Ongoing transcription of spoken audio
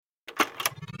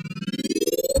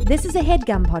This is a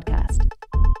HeadGum podcast.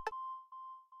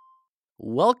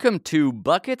 Welcome to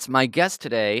Buckets. My guest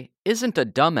today isn't a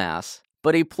dumbass,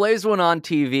 but he plays one on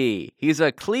TV. He's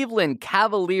a Cleveland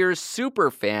Cavaliers super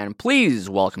fan. Please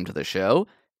welcome to the show,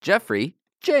 Geoffrey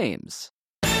James.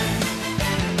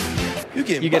 You're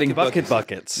getting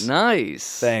buckets.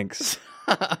 Nice. Thanks.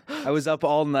 I was up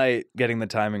all night getting the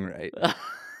timing right.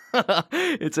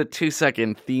 It's a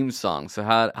 2-second theme song. So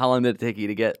how long did it take you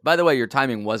to get? By the way, your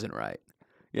timing wasn't right.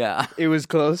 Yeah. It was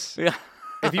close. Yeah.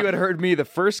 If you had heard me the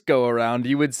first go around,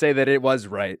 you would say that it was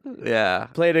right. Yeah.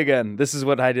 Play it again. This is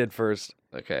what I did first.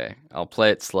 Okay. I'll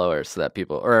play it slower so that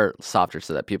people, or softer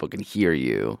so that people can hear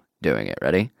you doing it.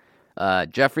 Ready?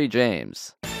 Geoffrey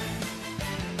James.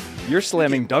 You're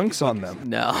slamming dunks on them.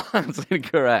 No, that's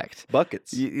incorrect.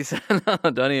 Buckets. You said, no,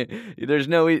 don't even, there's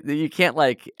no, you can't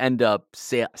like end up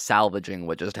salvaging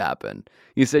what just happened.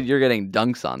 You said you're getting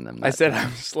dunks on them. I said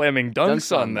I'm slamming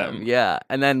dunks on them. Yeah.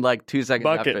 And then like 2 seconds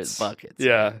after it's buckets.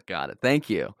 Yeah. Got it. Thank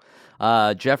you.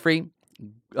 Geoffrey,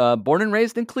 born and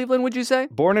raised in Cleveland, would you say?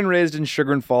 Born and raised in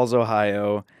Sugar Falls,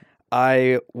 Ohio.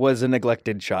 I was a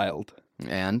neglected child.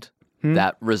 And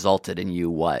that resulted in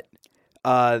you what?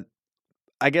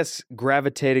 I guess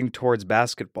gravitating towards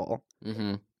basketball.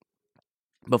 Mm-hmm.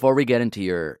 Before we get into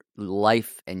your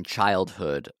life and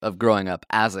childhood of growing up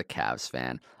as a Cavs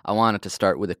fan, I wanted to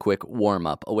start with a quick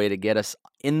warm-up, a way to get us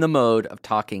in the mode of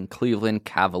talking Cleveland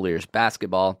Cavaliers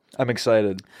basketball. I'm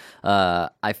excited.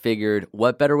 I figured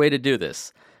what better way to do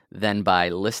this than by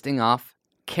listing off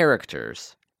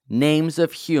characters, names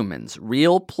of humans,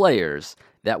 real players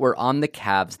that were on the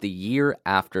Cavs the year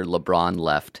after LeBron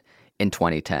left in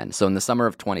 2010. So in the summer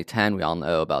of 2010, we all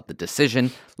know about the decision.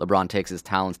 LeBron takes his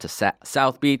talents to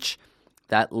South Beach.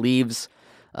 That leaves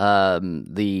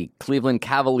the Cleveland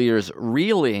Cavaliers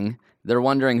reeling. They're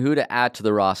wondering who to add to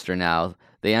the roster now.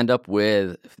 They end up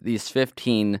with these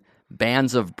 15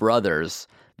 bands of brothers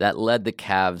that led the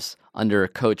Cavs under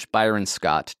coach Byron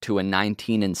Scott to a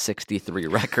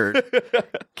 19-63 record.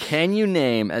 Can you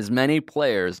name as many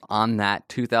players on that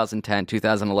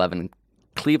 2010-2011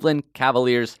 Cleveland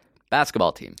Cavaliers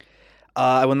basketball team?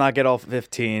 I will not get all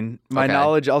 15. My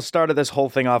knowledge, I'll start this whole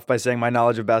thing off by saying my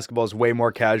knowledge of basketball is way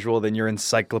more casual than your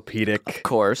encyclopedic of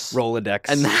course. Rolodex.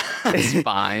 And that's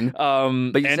fine.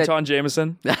 But Anton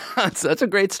Jameson. That's a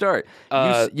great start.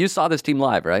 You saw this team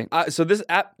live, right? So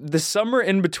the summer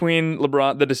in between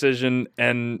LeBron, the decision,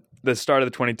 and the start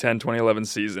of the 2010-2011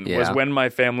 season was when my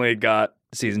family got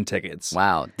season tickets.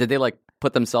 Wow. Did they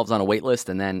put themselves on a wait list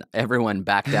and then everyone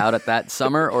backed out at that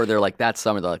summer, or they're like that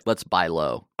summer they're like, let's buy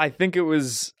low? I think it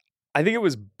was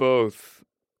both,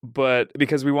 but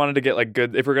because we wanted to get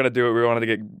good, if we're gonna do it, we wanted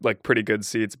to get pretty good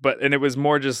seats. And it was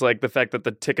more just the fact that the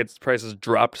tickets prices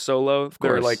dropped so low. Of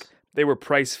course. They were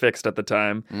price fixed at the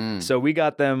time. So we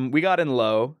got in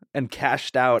low and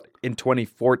cashed out in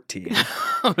 2014.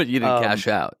 But you didn't cash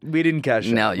out. We didn't cash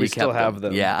out. No, we still have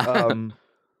them. Yeah.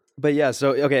 But yeah,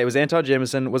 so, okay, it was Anton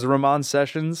Jameson. Was Ramon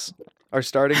Sessions our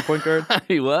starting point guard?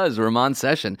 He was, Ramon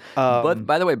Session. But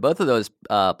by the way, both of those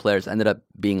players ended up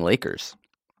being Lakers.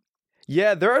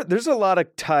 Yeah, there's a lot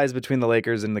of ties between the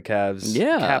Lakers and the Cavs.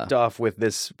 Yeah. Capped off with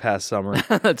this past summer.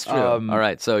 That's true. All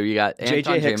right, so you got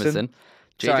Anton Jameson.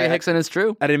 J.J. Hickson is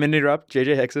true. I didn't mean to interrupt.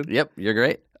 J.J. Hickson. Yep, you're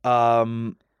great.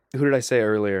 Who did I say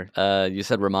earlier? You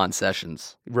said Ramon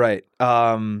Sessions. Right.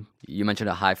 You mentioned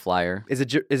a high flyer. Is it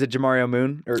Jamario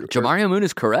Moon? Jamario Moon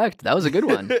is correct. That was a good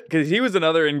one. Because he was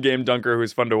another in-game dunker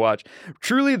who's fun to watch.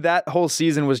 Truly, that whole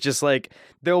season was just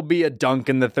there'll be a dunk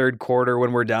in the third quarter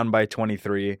when we're down by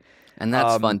 23. And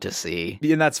that's fun to see.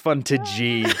 And that's fun to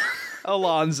G.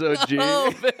 Alonzo G.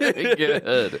 Oh, very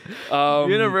good.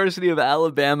 University of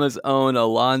Alabama's own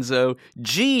Alonzo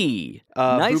G.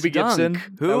 Nice Boobie dunk. Gibson.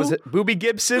 Who? Was it Boobie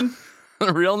Gibson?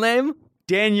 Real name?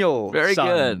 Daniel. Very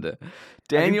son. good. I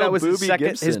Daniel think that was Boobie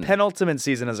Gibson. his penultimate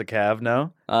season as a Cav,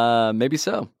 no? Maybe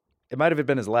so. It might have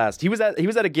been his last. He was at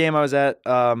a game I was at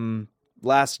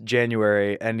last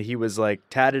January, and he was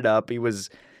tatted up. He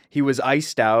was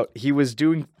iced out. He was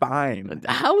doing fine.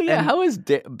 How did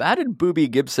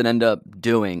Boobie Gibson end up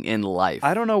doing in life?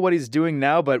 I don't know what he's doing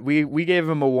now, but we gave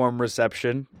him a warm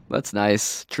reception. That's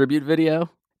nice. Tribute video?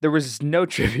 There was no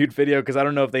tribute video because I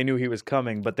don't know if they knew he was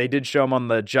coming, but they did show him on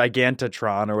the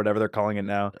Gigantotron or whatever they're calling it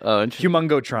now. Oh,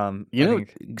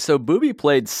 Humongotron. So Boobie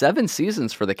played 7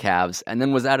 seasons for the Cavs and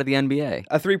then was out of the NBA.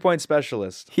 A 3-point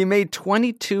specialist. He made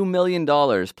 $22 million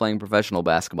playing professional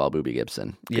basketball, Boobie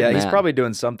Gibson. Good He's man. probably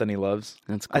doing something he loves.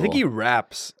 That's cool. I think he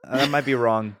raps. That might be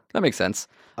wrong. That makes sense.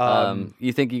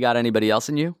 You think you got anybody else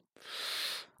in you?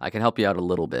 I can help you out a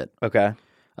little bit. Okay.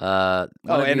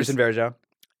 Anderson Varejao.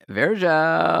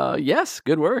 Varejao, yes,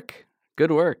 good work.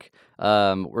 Good work.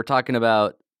 We're talking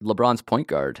about LeBron's point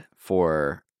guard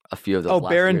for a few of those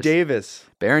last Baron years. Davis.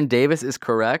 Baron Davis is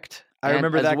correct. I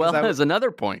remember as that 'cause well as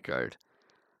another point guard.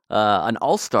 An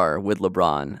all-star with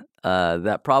LeBron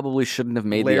that probably shouldn't have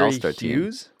made the all-star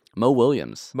team. Mo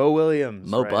Williams. Mo Williams.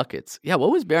 Mo right. Buckets. Yeah, what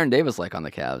was Baron Davis like on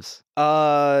the Cavs?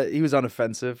 He was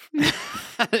unoffensive.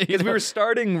 Because we were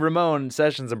starting Ramon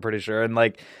Sessions, I'm pretty sure. And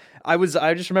like I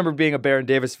just remember being a Baron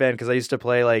Davis fan because I used to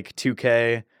play like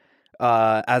 2K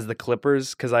as the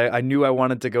Clippers because I knew I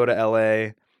wanted to go to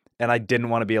LA and I didn't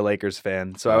want to be a Lakers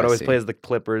fan. So I would always play as the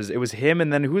Clippers. It was him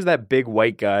and then who's that big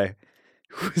white guy?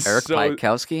 Eric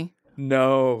Piatkowski?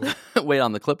 No. Wait,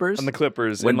 on the Clippers? On the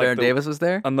Clippers. When Baron Davis was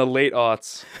there? On the late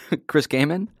aughts. Chris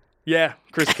Kaman? Yeah,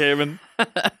 Chris Kaman.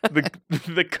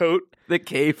 the coat. The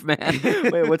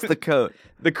caveman. Wait, what's the coat?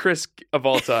 The Chris of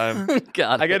all time.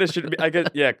 God.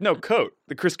 Coat.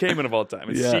 The Chris Kaman of all time.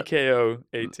 It's CKOAT.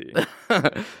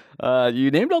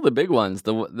 You named all the big ones.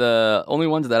 The only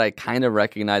ones that I kind of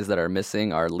recognize that are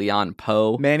missing are Leon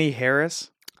Poe. Manny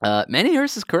Harris. Manny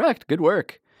Harris is correct. Good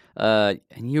work. And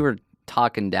you were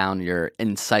talking down your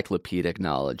encyclopedic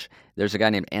knowledge. There's a guy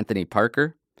named Anthony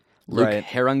Parker, Luke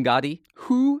Herangati,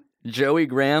 Joey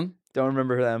Graham. Don't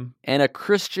remember them. And a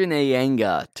Christian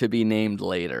Ayanga to be named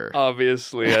later.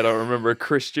 Obviously, I don't remember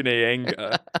Christian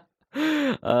Ayanga.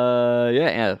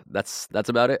 Yeah, that's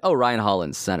about it. Oh, Ryan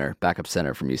Hollins, backup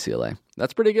center from UCLA.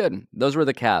 That's pretty good. Those were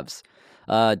the Cavs.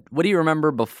 What do you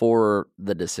remember before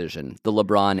the decision, the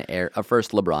LeBron era,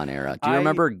 first LeBron era? Do you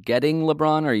remember getting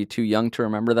LeBron? Or are you too young to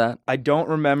remember that? I don't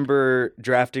remember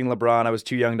drafting LeBron. I was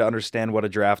too young to understand what a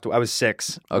draft was. I was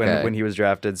 6 when he was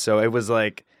drafted. So it was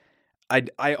like,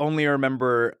 I only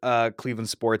remember Cleveland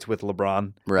sports with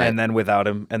LeBron, and then without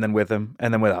him, and then with him,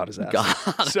 and then without his ass.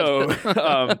 God. So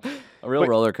a real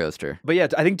roller coaster. But yeah,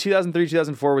 I think 2003,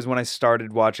 2004 was when I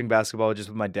started watching basketball just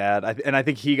with my dad. And I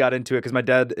think he got into it because my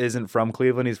dad isn't from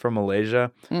Cleveland. He's from Malaysia.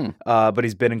 But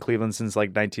he's been in Cleveland since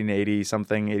like 1980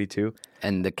 something, 82.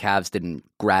 And the Cavs didn't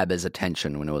grab his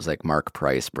attention when it was like Mark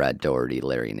Price, Brad Daugherty,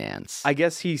 Larry Nance. I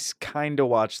guess he's kind of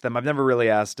watched them. I've never really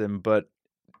asked him, but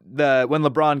when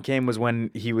LeBron came was when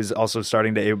he was also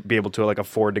starting to be able to like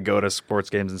afford to go to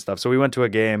sports games and stuff. So we went to a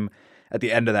game at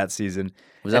the end of that season.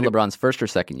 Was that LeBron's first or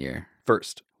second year?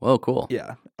 First. Whoa, cool.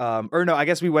 Yeah. Or no, I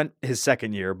guess we went his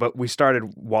second year, but we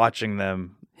started watching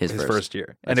them his first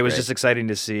year. And it was just exciting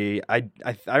to see. I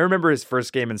remember his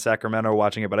first game in Sacramento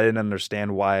watching it, but I didn't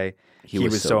understand why he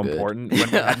was so important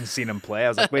when we hadn't seen him play. I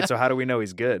was like, wait, so how do we know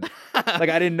he's good? Like,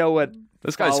 I didn't know what...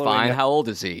 This guy's fine. How old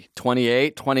is he?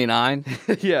 28, 29?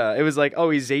 Yeah, it was like, oh,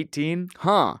 he's 18?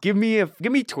 Huh. Give me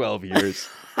 12 years.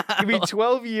 Give me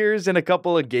 12 years and a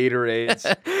couple of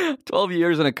Gatorades. 12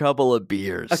 years and a couple of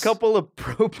beers. A couple of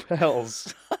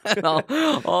Propels. And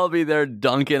I'll be there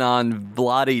dunking on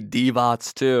Vlade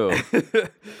Divac too.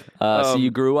 So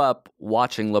you grew up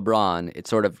watching LeBron. It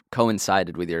sort of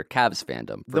coincided with your Cavs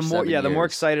fandom. For the more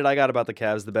excited I got about the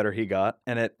Cavs, the better he got,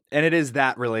 and it is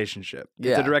that relationship.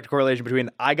 It's a direct correlation between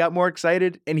I got more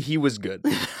excited and he was good.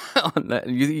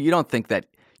 You don't think that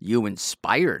you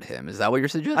inspired him? Is that what you're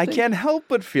suggesting? I can't help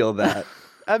but feel that.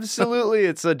 Absolutely,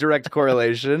 it's a direct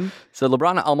correlation. So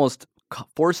LeBron almost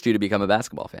forced you to become a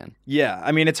basketball fan. Yeah,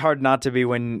 I mean, it's hard not to be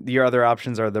when your other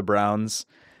options are the Browns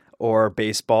or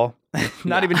baseball.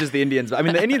 Not even just the Indians. I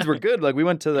mean, the Indians were good. Like, we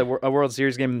went to a World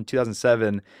Series game in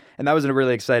 2007, and that was a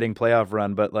really exciting playoff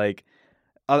run. But, like,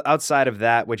 outside of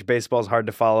that, which baseball is hard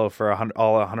to follow for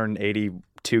all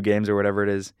 182 games or whatever it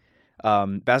is,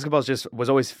 basketball was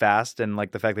always fast, and,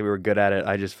 like, the fact that we were good at it,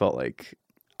 I just felt like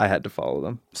I had to follow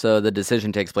them. So the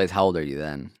decision takes place. How old are you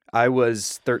then? I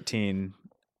was 13.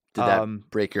 Did that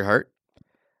break your heart?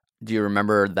 Do you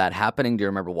remember that happening? Do you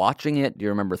remember watching it? Do you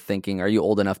remember thinking, are you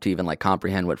old enough to even like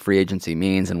comprehend what free agency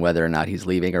means and whether or not he's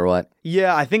leaving or what?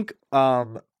 Yeah, I think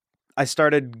I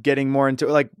started getting more into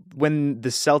like when the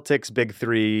Celtics Big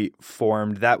Three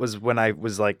formed. That was when I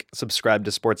was like subscribed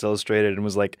to Sports Illustrated and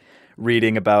was like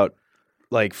reading about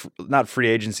like not free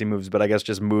agency moves, but I guess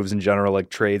just moves in general, like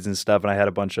trades and stuff. And I had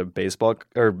a bunch of baseball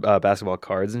or basketball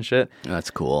cards and shit. Oh, that's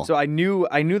cool. So I knew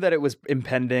that it was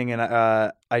impending, and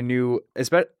I knew it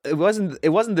wasn't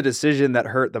the decision that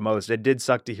hurt the most. It did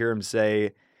suck to hear him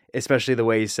say, especially the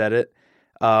way he said it,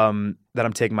 that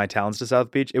I'm taking my talents to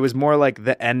South Beach. It was more like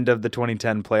the end of the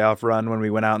 2010 playoff run when we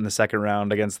went out in the second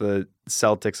round against the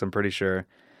Celtics. I'm pretty sure.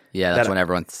 Yeah, that's when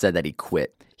everyone said that he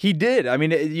quit. He did. I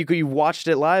mean, you watched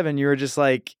it live, and you were just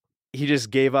like, he just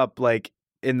gave up, like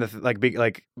in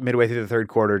the midway through the third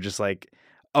quarter, just like,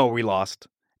 oh, we lost,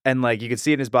 and like you could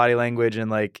see it in his body language,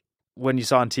 and like when you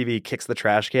saw on TV, he kicks the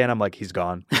trash can, I'm like, he's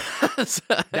gone.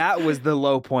 That was the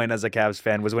low point as a Cavs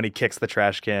fan, was when he kicks the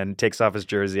trash can, takes off his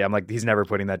jersey. I'm like, he's never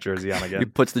putting that jersey on again. He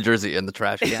puts the jersey in the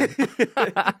trash can.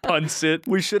 Punts it.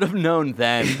 We should have known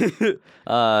then.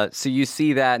 So you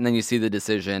see that, and then you see the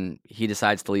decision. He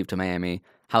decides to leave to Miami.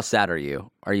 How sad are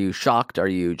you? Are you shocked? Are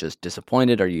you just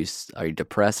disappointed? Are you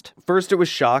depressed? First, it was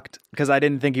shocked because I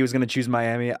didn't think he was going to choose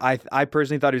Miami. I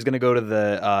personally thought he was going to go to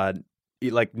the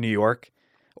like New York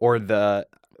or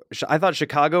I thought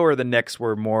Chicago or the Knicks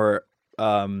were more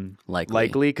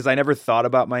likely because I never thought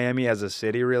about Miami as a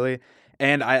city really.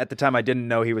 And at the time I didn't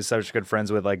know he was such good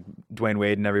friends with like Dwayne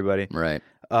Wade and everybody. Right.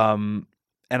 And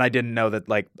I didn't know that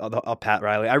like Pat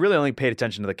Riley. I really only paid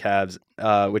attention to the Cavs,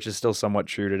 which is still somewhat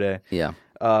true today. Yeah.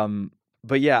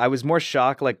 But yeah, I was more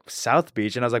shocked like South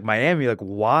Beach, and I was like Miami, like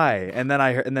why? And then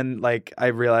I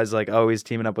realized like, oh, he's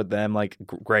teaming up with them. Like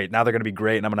great, now they're gonna be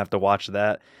great, and I'm gonna have to watch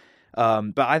that.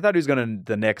 But I thought he was going to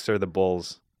the Knicks or the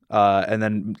Bulls, and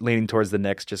then leaning towards the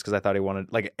Knicks just because I thought he wanted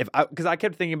because I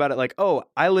kept thinking about it like, oh,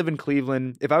 I live in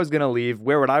Cleveland. If I was going to leave,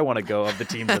 where would I want to go of the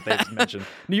teams that they just mentioned?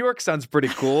 New York sounds pretty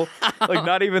cool. Like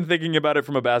not even thinking about it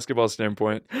from a basketball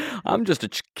standpoint. I'm just a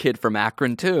kid from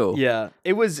Akron too. Yeah,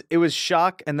 it was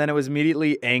shock, and then it was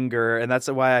immediately anger, and that's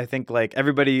why I think like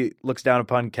everybody looks down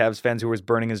upon Cavs fans who was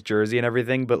burning his jersey and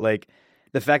everything, but like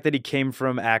the fact that he came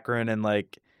from Akron and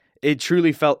like. It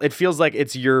feels like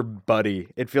it's your buddy.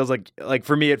 It feels like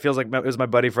for me, it feels like it was my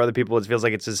buddy. For other people, it feels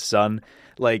like it's his son.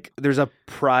 Like there's a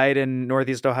pride in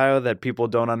Northeast Ohio that people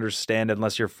don't understand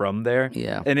unless you're from there.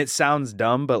 Yeah. And it sounds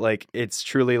dumb, but like it's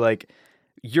truly like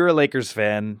you're a Lakers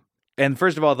fan. And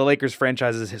first of all, the Lakers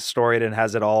franchise is storied and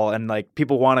has it all. And like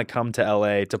people want to come to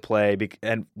LA to play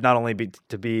and not only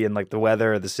to be in like the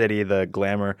weather, the city, the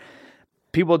glamour.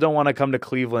 People don't want to come to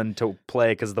Cleveland to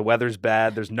play because the weather's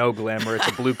bad. There's no glamour. It's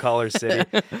a blue collar city.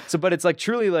 But it's like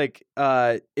truly like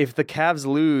if the Cavs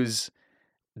lose,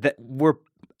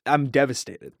 I'm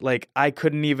devastated. Like I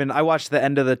watched the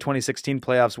end of the 2016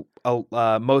 playoffs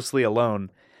mostly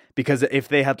alone because if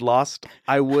they had lost,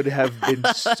 I would have been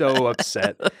so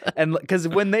upset. And because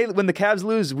when the Cavs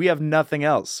lose, we have nothing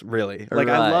else really. Like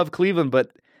right. I love Cleveland, but.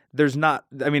 There's not.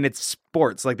 I mean, it's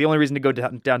sports. Like the only reason to go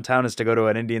downtown is to go to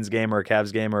an Indians game or a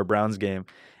Cavs game or a Browns game.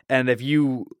 And if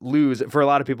you lose, for a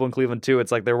lot of people in Cleveland too,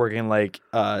 it's like they're working like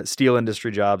steel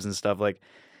industry jobs and stuff. Like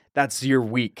that's your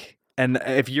week. And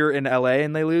if you're in LA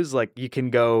and they lose, like you can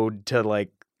go to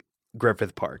like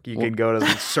Griffith Park. You can go to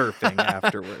like, surfing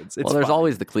afterwards. It's there's fine.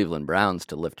 always the Cleveland Browns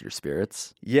to lift your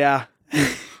spirits. Yeah.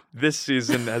 This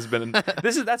season has been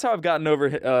that's how I've gotten over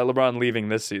LeBron leaving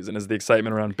this season is the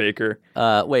excitement around Baker.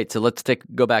 Wait, so let's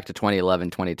go back to 2011,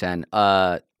 2010.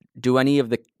 Do any of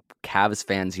the Cavs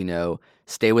fans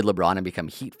stay with LeBron and become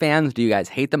Heat fans? Do you guys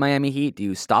hate the Miami Heat? Do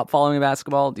you stop following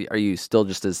basketball? Are you still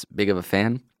just as big of a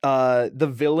fan? The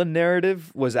villain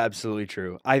narrative was absolutely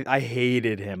true. I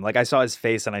hated him. Like I saw his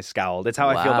face and I scowled. It's how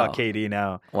I feel about KD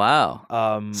now. Wow.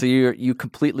 So you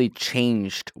completely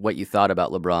changed what you thought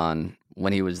about LeBron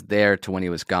when he was there to when he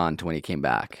was gone to when he came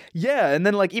back. Yeah, and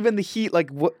then like even the Heat, like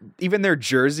even their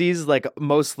jerseys, like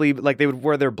mostly like they would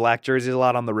wear their black jerseys a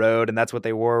lot on the road, and that's what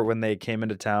they wore when they came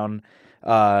into town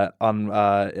on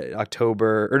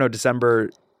December.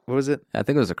 What was it? I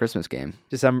think it was a Christmas game.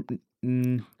 December.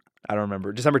 I don't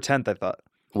remember. December 10th, I thought.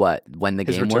 What? When the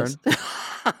game was?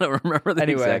 I don't remember the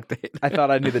exact date. I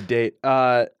thought I knew the date.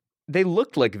 They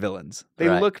looked like villains. They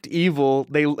looked evil.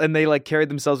 They like carried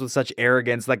themselves with such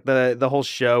arrogance. Like the whole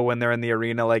show when they're in the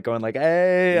arena, like going like,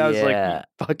 "Hey," I was like,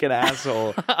 "You fucking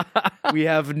asshole. We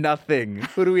have nothing.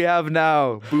 Who do we have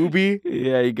now? Booby?"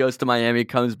 Yeah, he goes to Miami,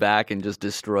 comes back, and just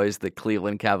destroys the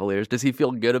Cleveland Cavaliers. Does he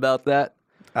feel good about that?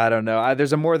 I don't know.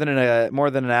 There's a more than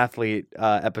an athlete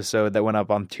episode that went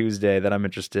up on Tuesday that I'm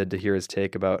interested to hear his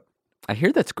take about. I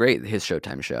hear that's great. His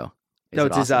Showtime show. It's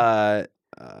awesome?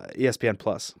 His ESPN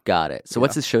Plus. Got it. So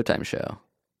what's his Showtime show?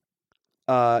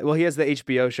 Well, he has the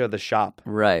HBO show, The Shop.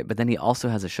 Right, but then he also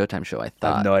has a Showtime show. I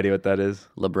thought. I have no idea what that is.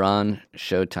 LeBron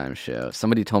Showtime show.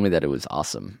 Somebody told me that it was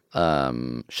awesome.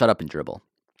 Shut Up and Dribble.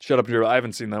 Shut Up and Dribble. I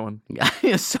haven't seen that one. He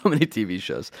has so many TV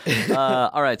shows.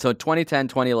 All right, so 2010,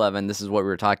 2011, this is what we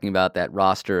were talking about, that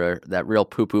roster, that real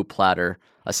poo-poo platter,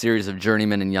 a series of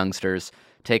journeymen and youngsters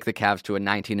take the Cavs to a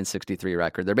 19-63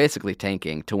 record. They're basically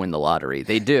tanking to win the lottery.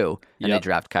 They do, and they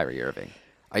draft Kyrie Irving.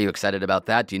 Are you excited about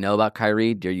that? Do you know about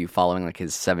Kyrie? Are you following like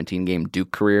his 17-game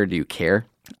Duke career? Do you care?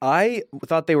 I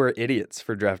thought they were idiots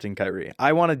for drafting Kyrie.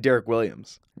 I wanted Derek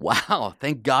Williams. Wow,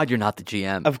 thank God you're not the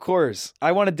GM. Of course.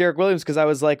 I wanted Derek Williams because I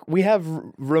was like, we have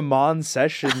Ramon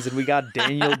Sessions and we got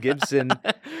Daniel Gibson.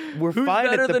 We're Who's fine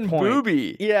better at the than point.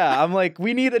 Booby? Yeah, I'm like,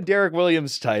 we need a Derek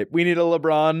Williams type. We need a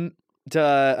LeBron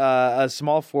to a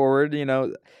small forward, you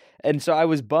know. And so I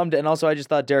was bummed. And also I just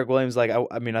thought Derek Williams, like,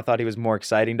 I mean, I thought he was more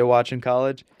exciting to watch in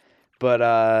college. But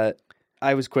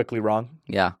I was quickly wrong.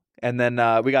 Yeah. And then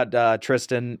we got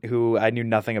Tristan, who I knew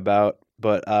nothing about,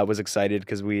 but was excited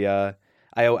because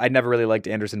I never really liked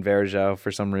Anderson Varejao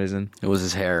for some reason. It was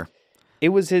his hair. It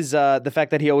was his the fact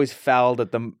that he always fouled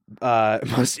at the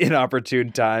most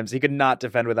inopportune times. He could not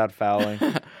defend without fouling.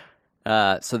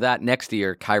 So that next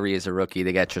year, Kyrie is a rookie.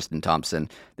 They get Tristan Thompson.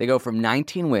 They go from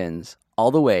 19 wins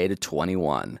all the way to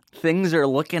 21. Things are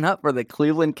looking up for the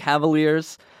Cleveland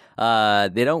Cavaliers.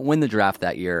 They don't win the draft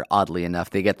that year, oddly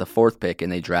enough. They get the 4th pick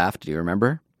and they draft. Do you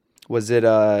remember? Is it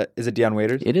Deion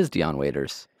Waiters? It is Deion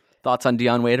Waiters. Thoughts on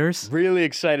Deion Waiters? Really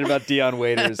excited about Deion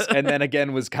Waiters, and then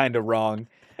again was kind of wrong.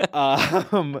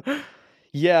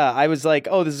 Yeah, I was like,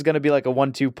 oh, this is gonna be like a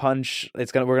 1-2 punch. We're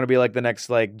gonna be like the next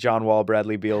like John Wall,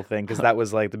 Bradley Beal thing, because that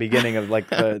was like the beginning of like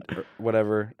the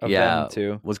whatever of them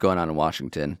too. What's going on in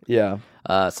Washington? Yeah.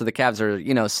 So the Cavs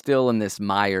are still in this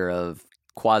mire of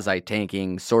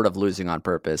quasi-tanking, sort of losing on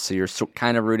purpose. So you're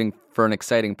kind of rooting for an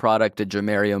exciting product, a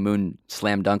Jamario Moon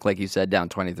slam dunk, like you said, down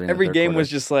 23 in Every the third game quarter. was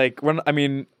just like, I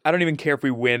don't even care if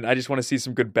we win. I just want to see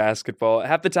some good basketball.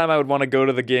 Half the time I would want to go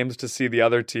to the games to see the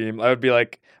other team. I would be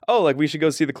like, oh, like we should go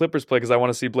see the Clippers play because I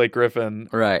want to see Blake Griffin.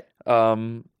 Right.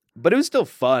 But it was still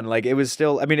fun. Like it was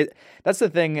still, that's the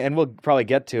thing, and we'll probably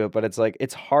get to it, but it's like,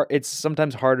 it's hard. It's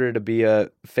sometimes harder to be a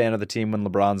fan of the team when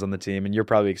LeBron's on the team, and you're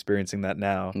probably experiencing that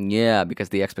now. Yeah, because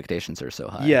the expectations are so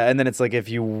high. Yeah, and then it's like if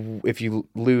you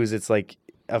lose, it's like,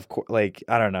 of course, like,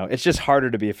 I don't know. It's just harder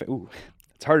to be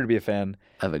it's harder to be a fan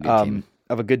Of a good team.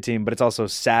 Of a good team, but it's also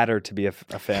sadder to be a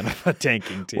fan of a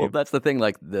tanking team. Well, that's the thing.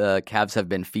 Like the Cavs have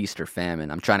been feast or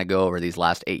famine. I'm trying to go over these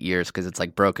last 8 years because it's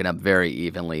like broken up very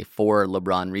evenly. 4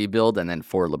 LeBron rebuild and then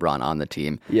 4 LeBron on the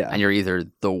team. Yeah. And you're either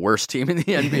the worst team in the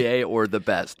NBA or the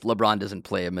best. LeBron doesn't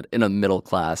play in a middle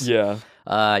class. Yeah.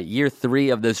 Year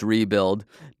 3 of this rebuild,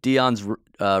 Deion's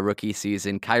rookie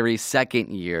season, Kyrie's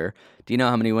second year. Do you know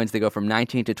how many wins they go from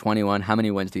 19 to 21? How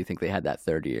many wins do you think they had that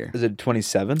third year? Is it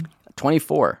 27?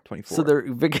 24. So they're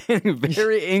getting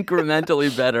very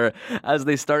incrementally better as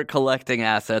they start collecting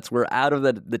assets. We're out of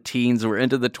the teens. We're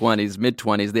into the 20s,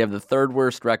 mid-20s. They have the 3rd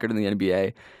worst record in the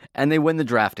NBA, and they win the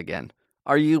draft again.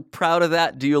 Are you proud of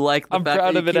that? Do you like the I'm fact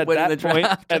proud that of you it keep at winning that the point.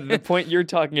 draft? At the point you're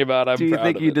talking about, I'm proud of it. Do you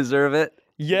think you deserve it?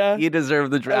 Yeah. You deserve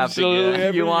the draft Absolutely, again.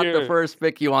 every You want year. the first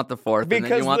pick, you want the 4th, and then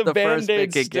Because you want the the first pick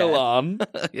Band-Aid's again. still on.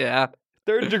 Yeah.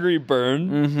 3rd-degree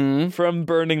burn from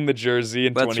burning the jersey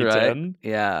in That's 2010. right.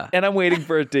 Yeah. And I'm waiting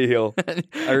for it to heal.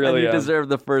 I really and you am. deserve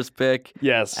the first pick.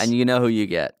 Yes. And you know who you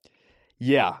get.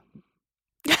 Yeah.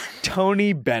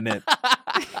 Tony Bennett.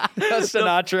 A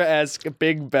Sinatra-esque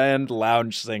big band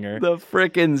lounge singer. The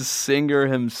frickin' singer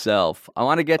himself. I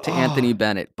want to get to Anthony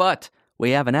Bennett, but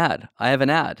we have an ad. I have an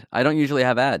ad. I don't usually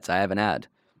have ads. I have an ad.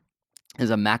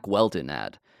 It's a Mack Weldon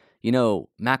ad. You know,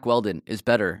 Mack Weldon is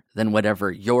better than whatever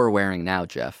you're wearing now,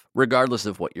 Jeff, regardless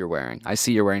of what you're wearing. I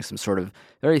see you're wearing some sort of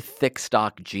very thick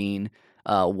stock jean,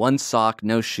 1 sock,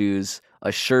 no shoes,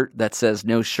 a shirt that says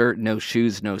no shirt, no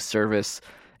shoes, no service,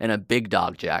 and a big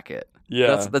dog jacket.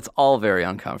 Yeah. That's all very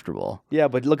uncomfortable. Yeah,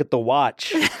 but look at the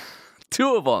watch.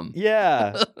 2 of them.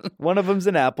 Yeah. One of them's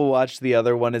an Apple Watch. The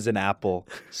other one is an Apple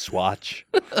Swatch.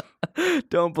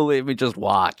 Don't believe me, just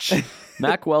watch.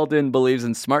 Mack Weldon believes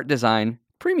in smart design,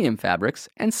 premium fabrics,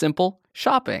 and simple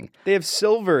shopping. They have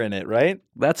silver in it, right?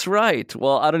 That's right.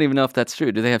 Well, I don't even know if that's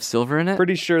true. Do they have silver in it?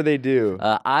 Pretty sure they do.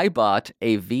 I bought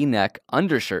a V-neck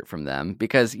undershirt from them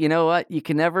because you know what? You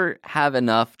can never have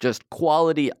enough just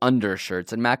quality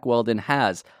undershirts, and Mack Weldon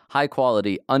has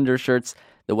high-quality undershirts.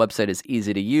 The website is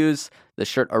easy to use. The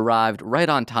shirt arrived right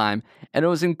on time, and it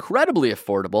was incredibly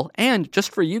affordable. And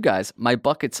just for you guys, my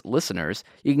Buckets listeners,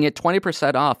 you can get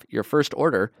 20% off your first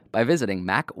order by visiting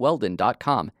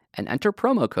MackWeldon.com and enter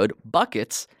promo code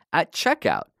BUCKETS at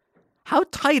checkout. How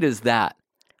tight is that?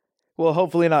 Well,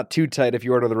 hopefully not too tight if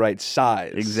you order the right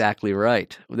size. Exactly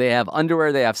right. They have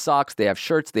underwear, they have socks, they have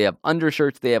shirts, they have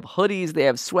undershirts, they have hoodies, they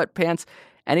have sweatpants,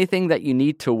 anything that you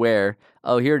need to wear.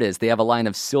 Oh, here it is. They have a line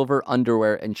of silver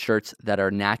underwear and shirts that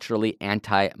are naturally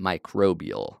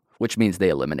antimicrobial, which means they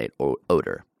eliminate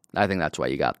odor. I think that's why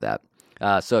you got that.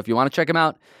 So if you want to check them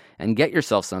out and get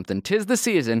yourself something, 'tis the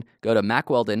season, go to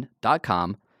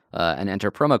MackWeldon.com and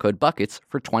enter promo code BUCKETS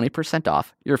for 20%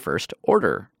 off your first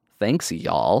order. Thanks,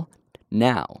 y'all.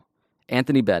 Now,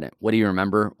 Anthony Bennett, what do you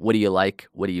remember? What do you like?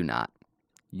 What do you not?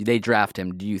 They draft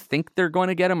him. Do you think they're going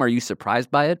to get him? Are you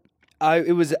surprised by it?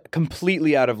 It was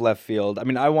completely out of left field. I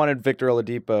mean, I wanted Victor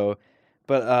Oladipo,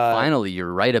 but Finally,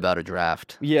 you're right about a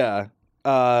draft. yeah.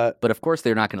 But of course,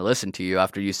 they're not going to listen to you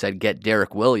after you said get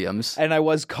Derek Williams. And I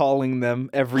was calling them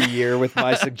every year with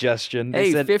my suggestion. They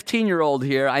Hey, said, 15-year-old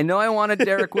here. I know I wanted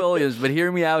Derek Williams, but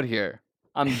hear me out here.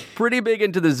 I'm pretty big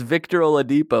into this Victor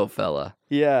Oladipo fella.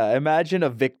 yeah, imagine a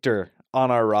Victor on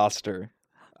our roster.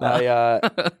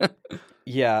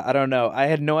 Yeah, I don't know. I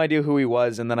had no idea who he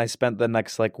was, and then I spent the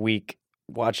next week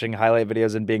watching highlight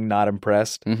videos and being not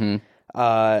impressed. Mm-hmm.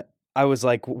 I was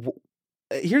like,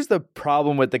 here's the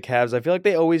problem with the Cavs. I feel like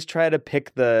they always try to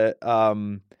pick the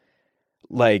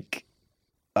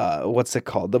what's it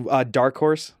called? The dark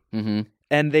horse, Mm-hmm.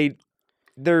 and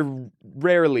they're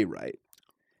rarely right.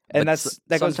 And But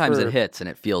that goes sometimes for, it hits and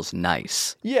it feels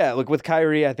nice. Yeah, like with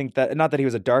Kyrie, I think that not that he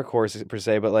was a dark horse per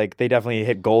se, but they definitely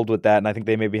hit gold with that, and I think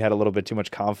they maybe had a little bit too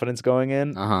much confidence going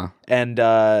in. And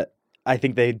I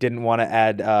think they didn't want to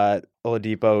add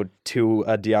Oladipo to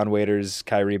Deion Waiters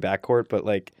Kyrie backcourt, but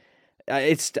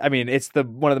it's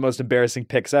one of the most embarrassing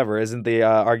picks ever, isn't the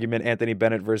argument Anthony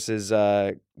Bennett versus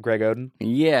Greg Oden?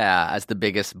 Yeah, as the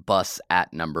biggest bust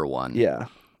at number one. Yeah.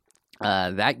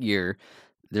 That year,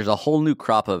 there's a whole new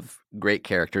crop of great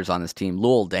characters on this team.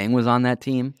 Luol Deng was on that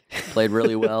team, played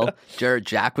really well. Jarrett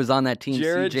Jack was on that team.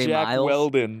 Jarrett CJ Jack Miles.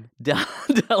 Weldon.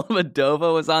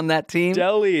 Dellavedova was on that team.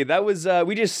 Delly, that was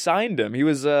we just signed him. He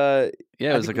was it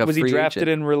was like a was he free drafted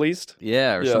agent. and released?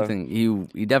 Yeah, or something.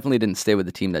 He definitely didn't stay with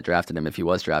the team that drafted him if he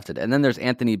was drafted. And then there's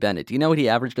Anthony Bennett. Do you know what he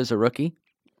averaged as a rookie?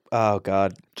 Oh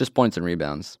God, Just points and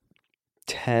rebounds.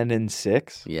 10 and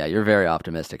 6. Yeah, you're very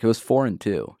optimistic. It was 4 and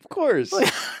 2. Of course,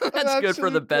 That's good for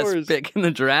the Absolute best course. pick in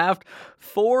the draft.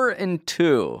 4 and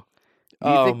 2. Do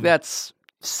you think that's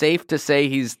safe to say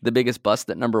he's the biggest bust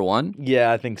at number one?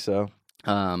 Yeah, I think so.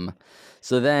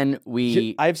 So then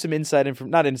I have some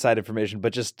not inside information,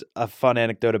 but just a fun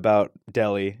anecdote about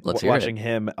Delly. Let's hear watching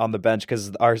him on the bench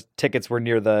because our tickets were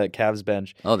near the Cavs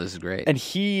bench. Oh, this is great. And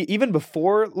he, even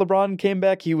before LeBron came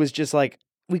back, he was just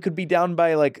we could be down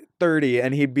by 30,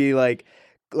 and he'd be like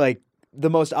the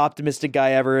most optimistic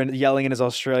guy ever, and yelling in his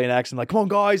Australian accent, "Come on,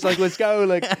 guys, let's go!"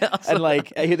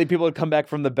 And people would come back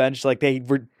from the bench they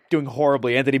were doing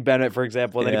horribly. Anthony Bennett, for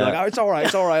example, and then he'd be like, "Oh, it's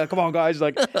all right, come on, guys!"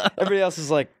 Everybody else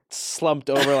is slumped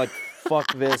over,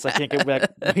 fuck this, I can't get back.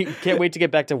 Can't wait to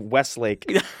get back to Westlake.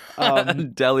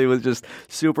 Delly was just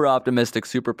super optimistic,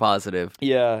 super positive.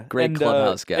 Yeah, Great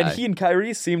clubhouse guy. And he and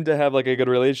Kyrie seemed to have a good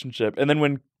relationship. And then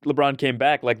when LeBron came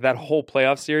back, that whole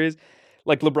playoff series,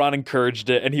 LeBron encouraged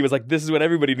it, and he was like, "This is what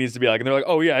everybody needs to be like." And they're like,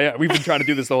 "Oh yeah, we've been trying to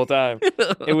do this the whole time."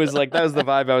 It was that was the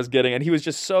vibe I was getting, and he was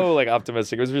just so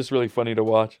optimistic. It was just really funny to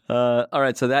watch. All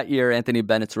right, so that year, Anthony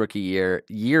Bennett's rookie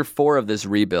year 4 of this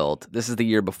rebuild. This is the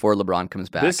year before LeBron comes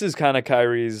back. This is kind of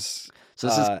Kyrie's So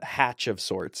this is hatch of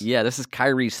sorts. Yeah, this is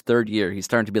Kyrie's 3rd year. He's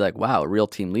starting to be wow, a real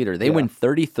team leader. They win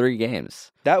 33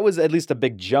 games. That was at least a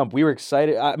big jump. We were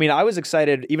excited. I mean, I was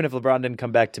excited even if LeBron didn't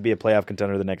come back to be a playoff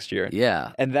contender the next year.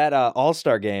 Yeah. And that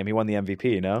All-Star game, he won the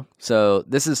MVP, no? So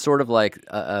this is sort of like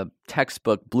a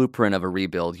textbook blueprint of a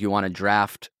rebuild. You want to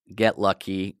draft, get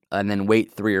lucky, and then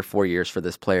wait 3 or 4 years for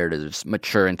this player to just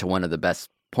mature into one of the best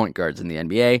point guards in the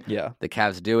NBA. Yeah. The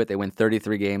Cavs do it. They win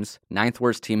 33 games, 9th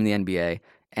worst team in the NBA.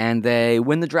 And they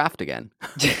win the draft again.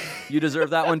 You deserve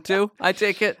that one too, I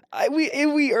take it.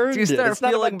 We earned Do you it. start It's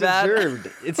not feeling about bad? deserved.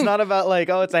 It's not about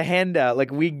it's a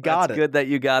handout. We got That's it. good that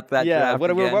you got that draft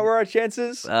What again. were our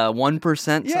chances? 1%,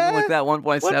 something like that,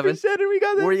 1.7. 1%, and we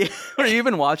got that. Were you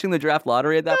even watching the draft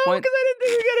lottery at that point? Because I didn't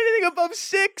think we got anything above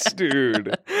 6,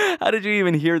 dude. How did you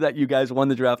even hear that you guys won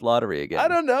the draft lottery again? I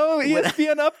don't know.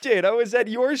 ESPN update. I was at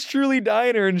Yours Truly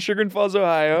Diner in Sugar Falls,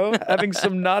 Ohio, having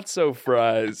some not-so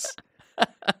fries.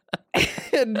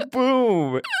 And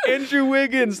boom, Andrew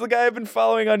Wiggins, the guy I've been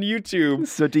following on YouTube.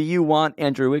 So do you want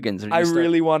Andrew Wiggins? Or do you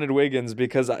really wanted Wiggins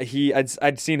because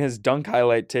I'd seen his dunk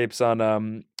highlight tapes on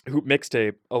Hoop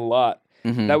Mixtape a lot.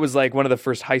 Mhm. That was one of the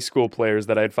first high school players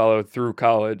that I'd followed through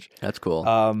college. That's cool.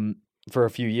 For a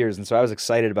few years, and so I was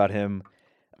excited about him.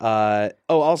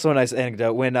 Also a nice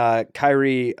anecdote when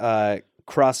Kyrie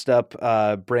crossed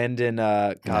up Brandon.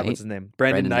 What's his name?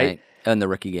 Brandon Knight. In the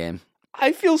rookie game.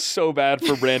 I feel so bad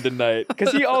for Brandon Knight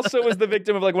because he also was the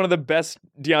victim of one of the best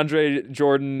DeAndre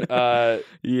Jordan.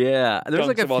 Yeah, there's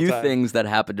dunks a of all few time. things that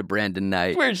happened to Brandon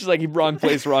Knight, Where it's just wrong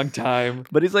place, wrong time.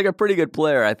 but he's a pretty good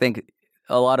player. I think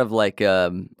a lot of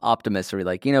optimists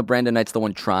are Brandon Knight's the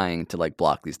one trying to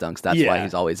block these dunks. That's why Yeah.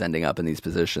 he's always ending up in these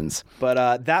positions.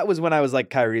 But that was when I was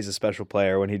Kyrie's a special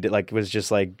player when he did was just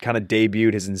kind of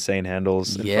debuted his insane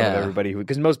handles in front of everybody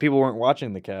because most people weren't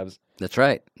watching the Cavs. That's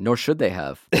right. Nor should they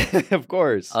have. Of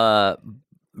course.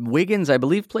 Wiggins, I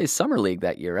believe, plays summer league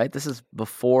that year, right? This is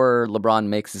before LeBron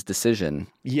makes his decision.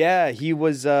 Yeah, he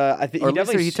was. I think Or he at least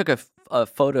definitely he took a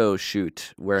photo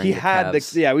shoot wearing he the had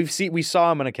Cavs. we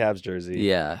saw him in a Cavs jersey.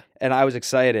 Yeah. And I was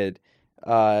excited.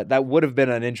 That would have been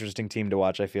an interesting team to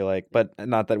watch, I feel like, but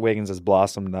not that Wiggins has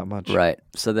blossomed that much. Right.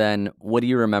 So then what do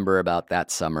you remember about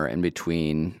that summer in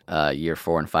between year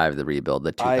 4 and 5 of the rebuild,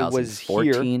 the I was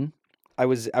 2014? I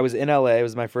was in LA. It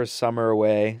was my first summer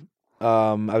away.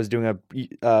 I was doing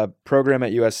a program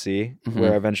at USC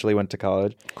where I eventually went to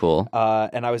college. Cool.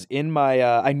 And I was in my.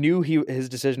 I knew his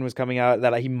decision was coming out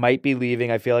that he might be leaving.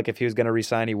 I feel like if he was going to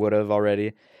resign, he would have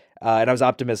already. And I was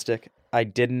optimistic. I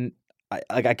didn't.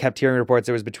 I kept hearing reports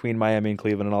it was between Miami and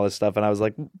Cleveland and all this stuff, and I was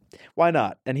like, why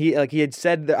not? And he had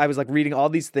said that I was like reading all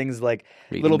these things, like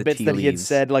little bits that he had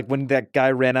said, like when that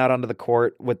guy ran out onto the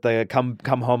court with the come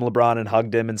home LeBron and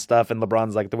hugged him and stuff, and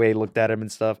LeBron's like the way he looked at him and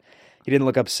stuff. He didn't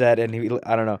look upset, and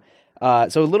I don't know.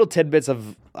 So little tidbits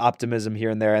of optimism here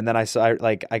and there, and then I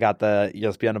got the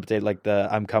ESPN update, like the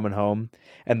I'm coming home,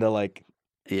 and the like.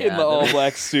 Yeah, in the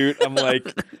all-black suit. I'm like,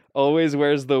 always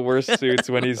wears the worst suits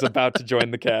when he's about to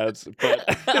join the Cavs.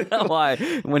 But why?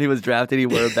 When he was drafted, he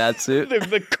wore a bad suit?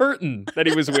 the curtain that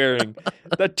he was wearing,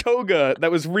 the toga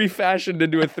that was refashioned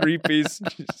into a 3-piece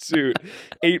suit,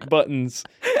 8 buttons.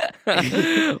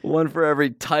 One for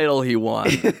every title he won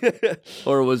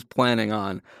or was planning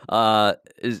on. Are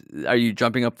you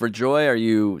jumping up for joy? Are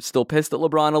you still pissed at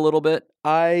LeBron a little bit?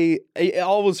 I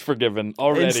all was forgiven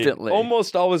already. Instantly.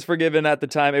 Almost all was forgiven at the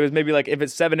time. It was maybe like if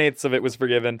it's 7/8 of it was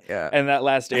forgiven, and that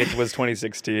last eighth was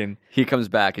 2016. He comes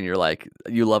back and you're like,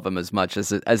 you love him as much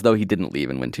as though he didn't leave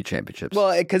and win 2 championships.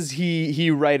 Well, because he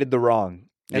righted the wrong.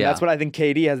 And that's what I think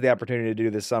KD has the opportunity to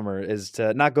do this summer, is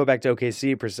to not go back to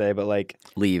OKC per se, but like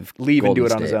leave and Golden do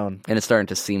it on State. his own. And it's starting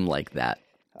to seem like that.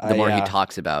 The more he Yeah.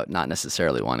 talks about not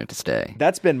necessarily wanting to stay.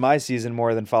 That's been my season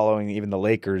more than following even the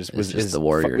Lakers. Is the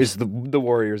Warriors. Is the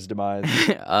Warriors' demise.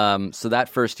 So that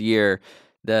first year,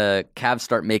 the Cavs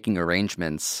start making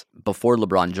arrangements before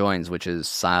LeBron joins, which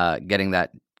is getting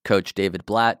that coach David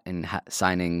Blatt and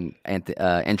signing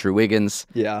Andrew Wiggins.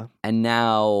 Yeah. And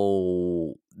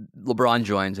now LeBron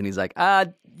joins and he's like,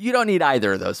 you don't need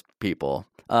either of those people.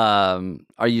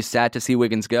 Are you sad to see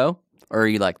Wiggins go? Or are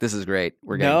you like, this is great?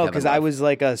 We're getting No, because I was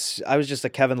just a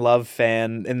Kevin Love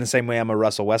fan in the same way I'm a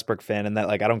Russell Westbrook fan, and that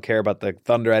like I don't care about the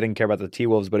Thunder, I didn't care about the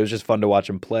T-Wolves, but it was just fun to watch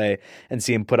him play and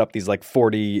see him put up these like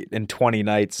 40 and 20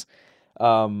 nights.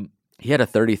 He had a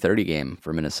 30-30 game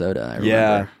for Minnesota. I remember.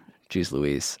 Yeah. Jeez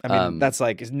Louise. I mean, that's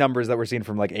like numbers that we're seeing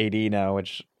from like AD now,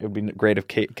 which it would be great if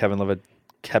Kevin Love had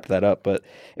kept that up. But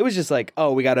it was just like,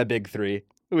 oh, we got a big 3.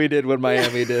 We did what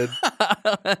Miami did.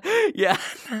 Yeah.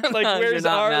 Like, where's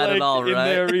our like in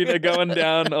the arena going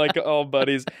down like all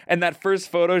buddies? And that first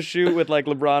photo shoot with like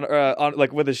LeBron on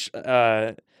like with his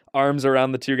arms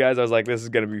around the two guys, I was like, this is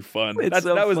gonna be fun.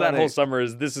 That was that whole summer.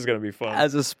 This is gonna be fun.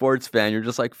 As a sports fan, you're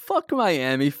just like, fuck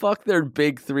Miami, fuck their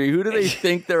big 3. Who do they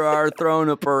think there are throwing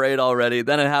a parade already?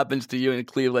 Then it happens to you in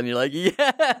Cleveland. You're like,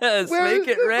 yes, make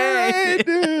it rain,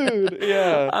 dude.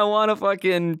 Yeah, I want a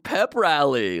fucking pep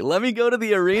rally. Let me go to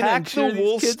the arena pack and cheer the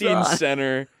these kids Wolstein on.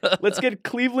 Center. Let's get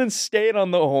Cleveland State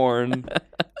on the horn.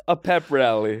 A pep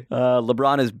rally.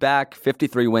 LeBron is back,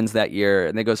 53 wins that year,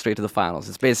 and they go straight to the finals.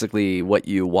 It's basically what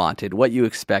you wanted, what you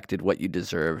expected, what you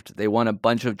deserved. They won a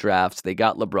bunch of drafts. They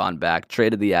got LeBron back,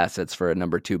 traded the assets for a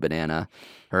number 2 banana,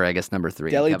 or I guess number 3.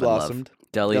 Delhi Kevin blossomed.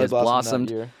 Love. Delhi has blossomed.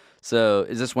 that year. So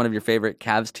is this one of your favorite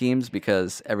Cavs teams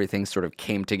because everything sort of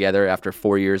came together after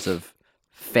 4 years of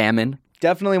famine?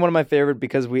 Definitely one of my favorite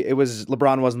because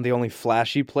LeBron wasn't the only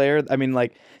flashy player. I mean,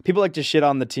 like people like to shit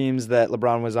on the teams that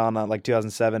LeBron was on like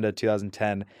 2007 to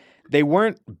 2010. They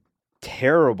weren't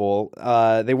terrible.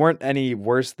 They weren't any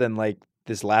worse than like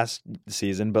this last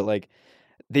season, but like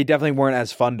they definitely weren't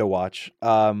as fun to watch.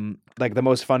 Like the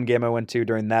most fun game I went to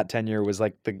during that tenure was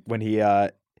like when he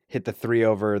hit the 3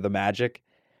 over the Magic,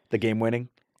 the game winning.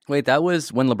 Wait, that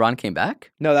was when LeBron came back?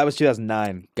 No, that was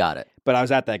 2009. Got it. But I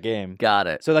was at that game. Got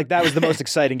it. So like that was the most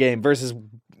exciting game versus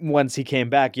once he came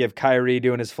back, you have Kyrie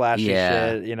doing his flashy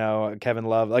shit, Kevin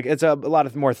Love. Like it's a lot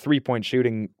of more 3-point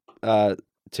shooting too.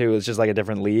 It's just like a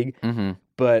different league. Mm-hmm.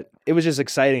 But it was just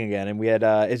exciting again. And we had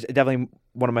it's definitely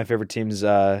one of my favorite teams,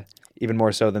 even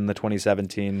more so than the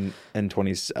 2017 and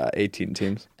 2018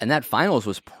 teams. And that finals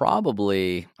was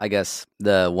probably, I guess,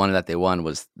 the one that they won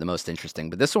was the most interesting.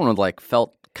 But this one was like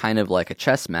felt kind of like a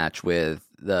chess match with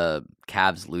the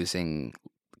Cavs losing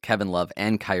Kevin Love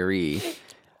and Kyrie.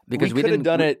 Because we could have didn't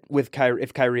done it with Kyrie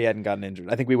if Kyrie hadn't gotten injured.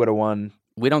 I think we would have won.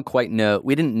 we don't quite know.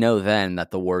 We didn't know then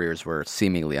that the Warriors were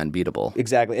seemingly unbeatable.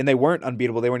 Exactly, and they weren't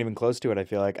unbeatable. They weren't even close to it. I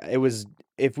feel like it was.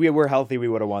 If we were healthy, we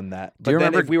would have won that. But you then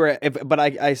remember- if we were, but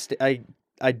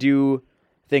I do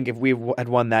think if we had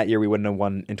won that year, we wouldn't have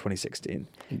won in 2016.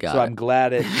 Got so it. I'm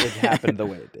glad it happened the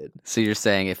way it did. So you're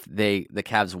saying if the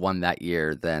Cavs won that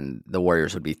year, then the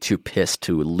Warriors would be too pissed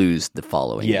to lose the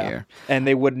following year. And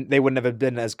they wouldn't have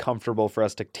been as comfortable for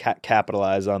us to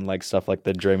capitalize on like stuff like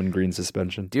the Draymond Green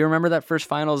suspension. Do you remember that first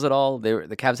finals at all?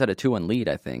 The Cavs had a 2-1 lead,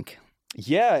 I think.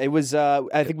 Yeah, it was.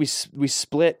 I think we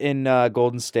split in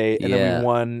Golden State, and then we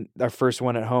won our first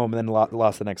one at home, and then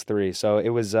lost the next three. So it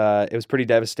was pretty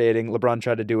devastating. LeBron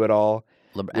tried to do it all,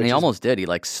 And he almost did. He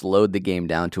like slowed the game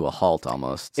down to a halt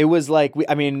almost. It was like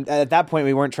at that point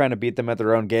we weren't trying to beat them at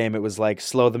their own game. It was like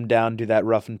slow them down, do that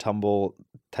rough and tumble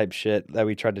type shit that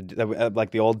we tried to do,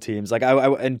 like the old teams. Like I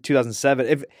in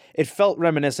 2007, it felt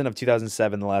reminiscent of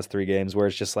 2007. The last three games where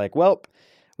it's just like, well,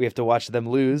 we have to watch them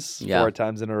lose 4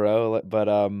 times in a row,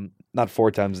 but not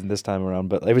 4 times in this time around.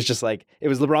 But it was just like it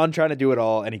was LeBron trying to do it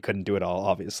all, and he couldn't do it all,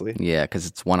 obviously. Yeah, because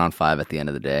it's 1-on-5 at the end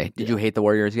of the day. Did you hate the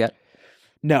Warriors yet?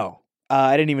 No.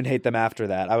 I didn't even hate them after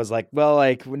that. I was like, well,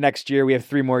 like next year we have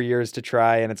 3 more years to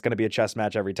try, and it's going to be a chess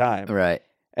match every time. Right.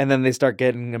 And then they start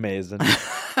getting amazing.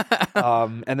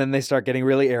 And then they start getting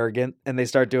really arrogant, and they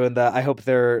start doing the, I hope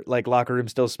their like locker room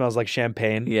still smells like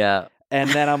champagne. Yeah. And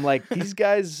then I'm like, these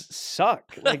guys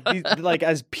suck. Like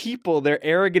as people, they're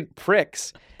arrogant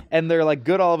pricks, and they're like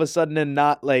good all of a sudden, and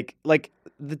not like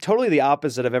totally the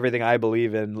opposite of everything I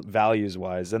believe in values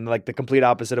wise, and like the complete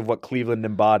opposite of what Cleveland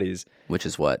embodies. Which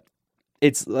is what?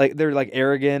 It's like they're like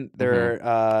arrogant.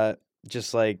 They're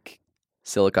just like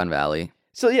Silicon Valley.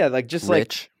 So yeah, like just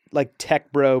rich. like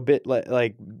tech bro bit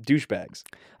like douchebags.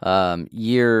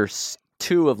 Year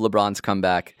 2 of LeBron's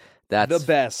comeback. That's the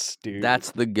best, dude.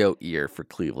 That's the GOAT year for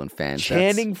Cleveland fans.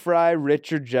 Channing Frye,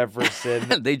 Richard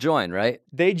Jefferson. They join, right?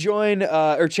 They join,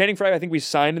 or Channing Frye, I think we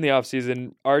signed in the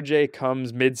offseason. RJ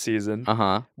comes mid-season.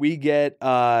 Uh-huh. We get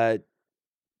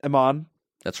Amon.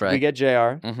 That's right. We get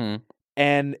JR. Mm-hmm.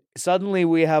 And suddenly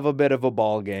we have a bit of a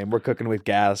ball game. We're cooking with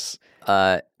gas.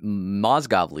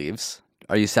 Mozgov leaves.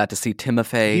 Are you sad to see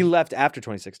Timofey? He left after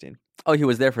 2016. Oh, he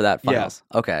was there for that finals.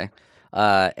 Yeah. Okay.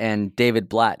 And David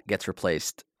Blatt gets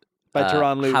replaced. By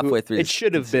Tyronn Lue, halfway through. It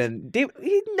should have been. He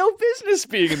had no business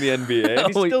being in the NBA,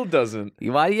 and he still doesn't.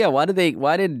 Why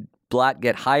did Blatt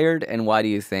get hired, and why do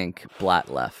you think Blatt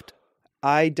left?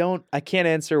 I can't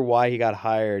answer why he got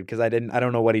hired because I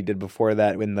don't know what he did before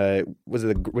that.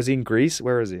 Was he in Greece?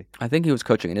 Where was he? I think he was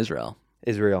coaching in Israel.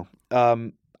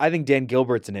 I think Dan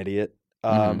Gilbert's an idiot.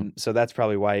 So that's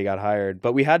probably why he got hired.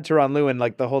 But we had Tyronn Lue, and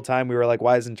like the whole time we were like,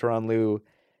 why isn't Tyronn Lue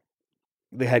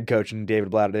the head coach and David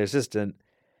Blatt the assistant?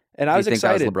 And I was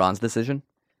excited. That was LeBron's decision?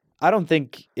 I don't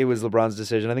think it was LeBron's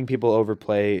decision. I think people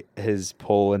overplay his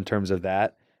pull in terms of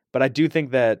that. But I do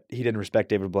think that he didn't respect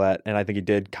David Blatt, and I think he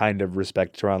did kind of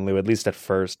respect Tyronn Lue, at least at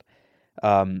first.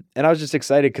 And I was just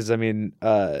excited because, I mean,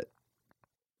 I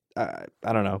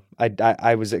don't know. I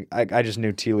just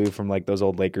knew T. Lue from like those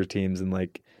old Lakers teams, and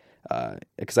like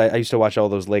because I used to watch all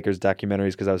those Lakers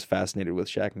documentaries because I was fascinated with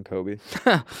Shaq and Kobe.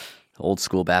 Old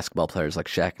school basketball players like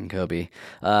Shaq and Kobe.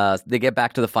 They get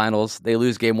back to the finals. They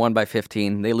lose game 1 by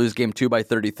 15. They lose game 2 by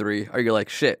 33. Are you like,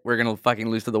 shit, we're going to fucking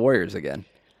lose to the Warriors again?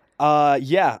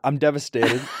 Yeah, I'm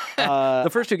devastated. The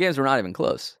first 2 games were not even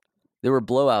close. They were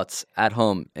blowouts at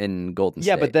home in Golden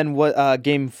State. Yeah, but then what?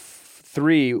 Game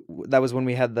 3, that was when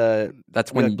we had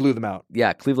That's when we blew them out.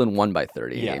 Yeah, Cleveland won by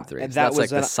 30 in game 3. And so that's like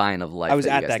the sign of life. I was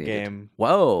that at that needed. game.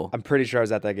 Whoa. I'm pretty sure I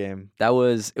was at that game. It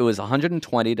was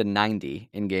 120-90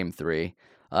 in game 3.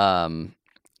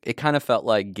 It kind of felt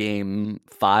like game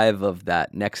 5 of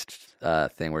that next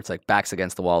thing where it's like backs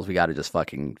against the walls. We got to just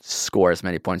fucking score as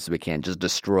many points as we can. Just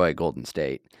destroy Golden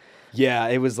State. Yeah,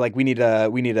 it was like we need a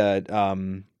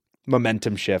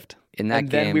momentum shift in that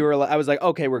game. Then I was like,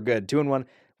 okay, we're good. 2-1.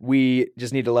 We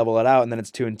just need to level it out, and then it's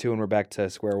 2-2, and we're back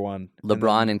to square one.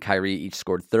 LeBron and Kyrie each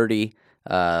scored 30.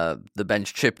 The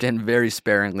bench chipped in very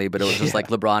sparingly, but it was just like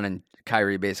LeBron and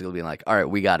Kyrie basically being like, all right,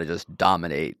 we got to just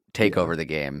dominate, take over the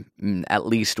game, at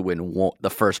least win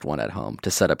the first one at home to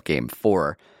set up game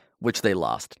 4, which they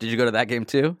lost. Did you go to that game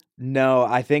too? No,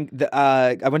 I think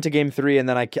I went to game 3, and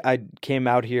then I came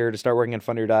out here to start working at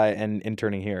Fund or Die and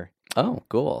interning here. Oh,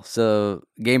 cool. So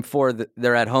game 4,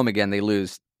 they're at home again. They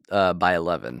lose by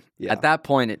 11. Yeah. At that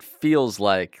point, it feels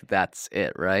like that's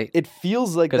it, right? It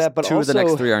feels like that, but 2 also, of the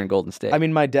next 3 are in Golden State. I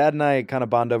mean, my dad and I kind of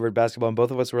bond over basketball, and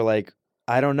both of us were like,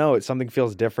 I don't know, something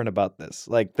feels different about this.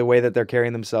 Like the way that they're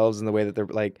carrying themselves and the way that they're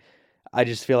like, I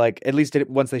just feel like at least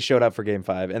once they showed up for Game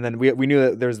 5, and then we knew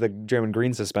that there was the Draymond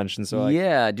Green suspension. So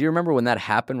yeah, do you remember when that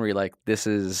happened? Were you like, this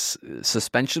is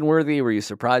suspension worthy? Were you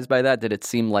surprised by that? Did it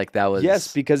seem like that was?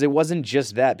 Yes, because it wasn't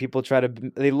just that. People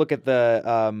they look at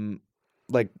the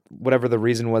like whatever the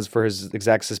reason was for his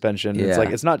exact suspension. Yeah. It's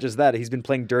like it's not just that. He's been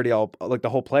playing dirty all like the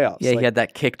whole playoffs. Yeah, like, he had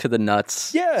that kick to the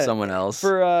nuts. Yeah, someone else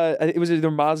for it was either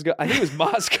Mozgov. I think it was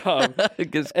Mozgov.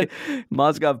 Because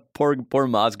Mozgov, poor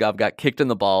Mozgov, got kicked in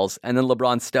the balls, and then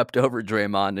LeBron stepped over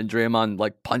Draymond, and Draymond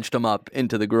like punched him up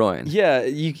into the groin. Yeah,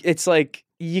 it's like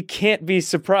you can't be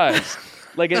surprised.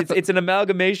 Like it's an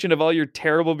amalgamation of all your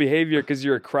terrible behavior because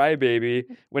you're a crybaby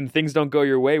when things don't go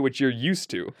your way, which you're used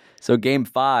to. So Game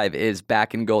 5 is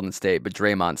back in Golden State, but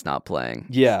Draymond's not playing.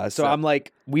 Yeah, so I'm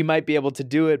like, we might be able to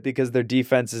do it because their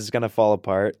defense is going to fall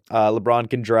apart. LeBron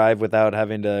can drive without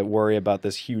having to worry about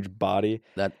this huge body.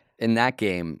 In that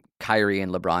game, Kyrie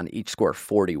and LeBron each scored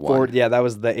 41. Yeah, that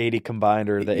was the 80 combined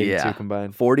or the 82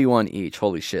 combined. 41 each.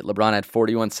 Holy shit. LeBron had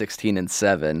 41, 16, and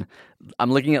 7.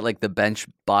 I'm looking at like the bench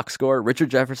box score.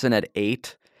 Richard Jefferson had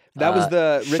 8. That was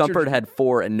the Shumpert had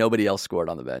 4, and nobody else scored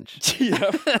on the bench.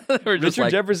 Yeah, Richard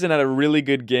Jefferson had a really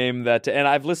good game and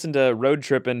I've listened to Road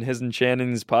Trip and his and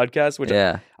Shannon's podcast, which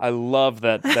I love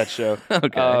that show.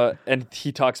 Okay, and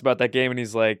he talks about that game, and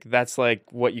he's like, "That's like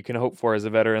what you can hope for as a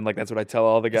veteran." Like that's what I tell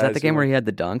all the guys. Is that the game where he had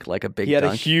the dunk, like a big? He had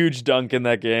dunk? a huge dunk in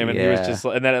that game, and he was just,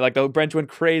 and then like the bench went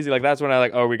crazy. Like that's when I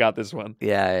like, oh, we got this one.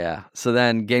 Yeah. So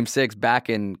then Game 6 back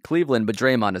in Cleveland, but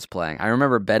Draymond is playing. I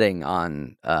remember betting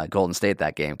on Golden State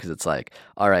that game because it's like,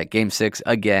 all right, Game 6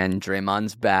 again,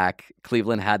 Draymond's back.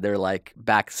 Cleveland had their like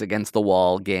backs against the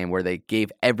wall game where they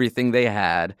gave everything they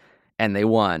had and they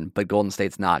won, but Golden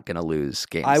State's not going to lose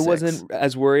Game 6. I wasn't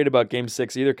as worried about Game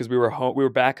 6 either because we were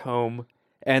back home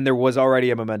and there was already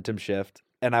a momentum shift.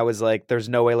 And I was like, there's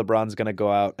no way LeBron's going to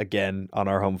go out again on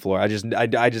our home floor. I just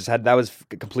had, that was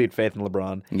complete faith in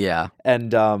LeBron. Yeah.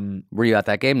 And were you at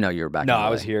that game? No, you were back. No, I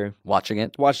was here watching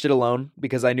it. Watched it alone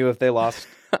because I knew if they lost,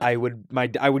 I would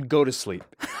go to sleep.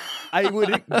 I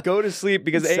would go to sleep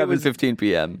because 7:15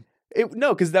 p.m.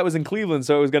 No, because that was in Cleveland,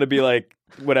 so it was going to be like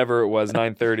whatever it was,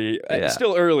 9:30. Yeah.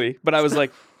 Still early, but I was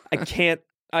like,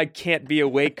 I can't be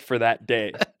awake for that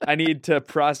day. I need to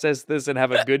process this and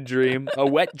have a good dream, a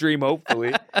wet dream,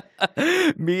 hopefully.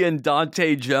 Me and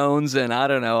Dante Jones and I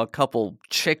don't know, a couple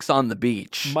chicks on the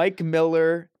beach. Mike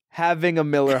Miller having a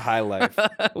Miller high life.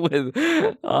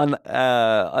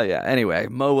 Anyway,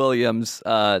 Mo Williams,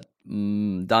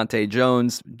 Dante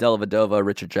Jones, Dellavedova,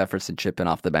 Richard Jefferson chipping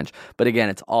off the bench. But again,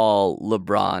 it's all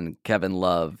LeBron, Kevin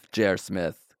Love, J.R.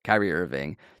 Smith, Kyrie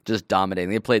Irving, just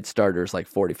dominating. They played starters like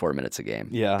 44 minutes a game.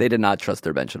 Yeah. They did not trust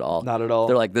their bench at all. Not at all.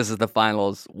 They're like, this is the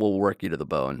finals. We'll work you to the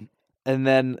bone. And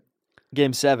then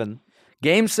Game 7.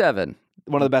 Game 7.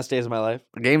 One of the best days of my life.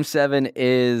 Game 7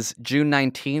 is June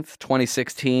 19th,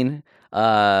 2016.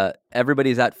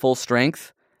 Everybody's at full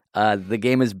strength. The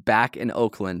game is back in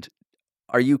Oakland.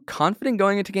 Are you confident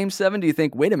going into Game 7? Do you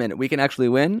think, wait a minute, we can actually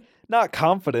win? Not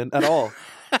confident at all.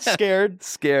 Scared,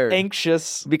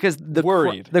 anxious, because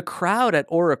worried. The crowd at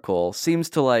Oracle seems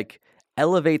to like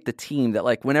elevate the team. That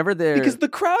like whenever they're because the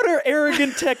crowd are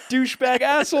arrogant tech douchebag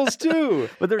assholes too,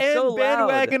 but they're and so loud.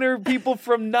 bandwagoner people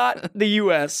from not the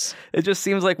U.S. It just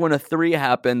seems like when a 3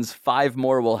 happens, 5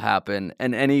 more will happen,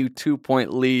 and any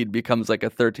 2-point lead becomes like a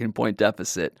 13-point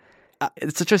deficit.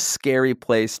 It's such a scary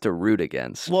place to root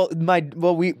against. Well, my dad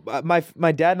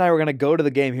and I were gonna go to the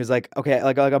game. He was like, okay,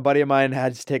 like a buddy of mine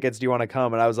had tickets. Do you want to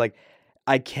come? And I was like,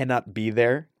 I cannot be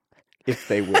there if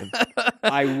they win.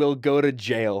 I will go to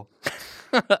jail.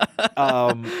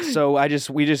 So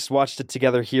we just watched it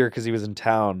together here because he was in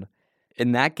town.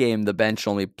 In that game, the bench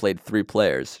only played 3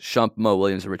 players. Shump, Mo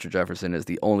Williams, and Richard Jefferson is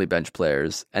the only bench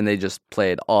players, and they just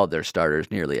played all their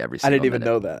starters nearly every single I didn't even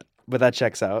minute. know that. But that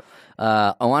checks out.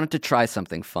 I wanted to try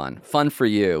something fun. Fun for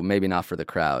you, maybe not for the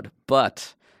crowd.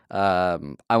 But I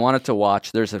wanted to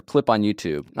watch. There's a clip on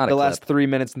YouTube. The last 3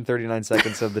 minutes and 39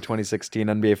 seconds of the 2016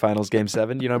 NBA Finals Game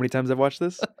 7. You know how many times I've watched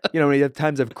this? You know how many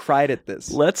times I've cried at this?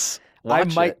 Let's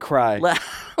watch might cry.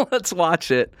 Let's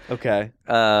watch it. Okay.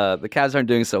 The Cavs aren't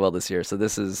doing so well this year, so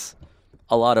this is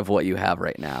a lot of what you have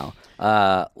right now.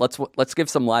 Let's give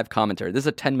some live commentary. This is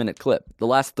a 10-minute clip. The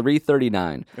last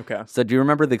 3:39. Okay. So do you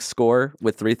remember the score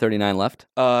with 3:39 left?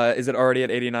 Is it already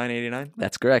at 89-89?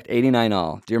 That's correct. 89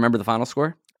 all. Do you remember the final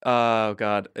score? Oh,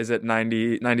 God. Is it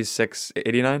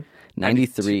 96-89?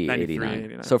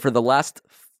 93-89. So for the last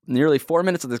nearly 4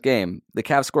 minutes of this game, the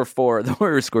Cavs score 4, the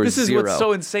Warriors score 0. This is what's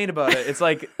so insane about it. It's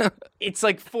like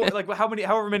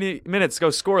however many minutes go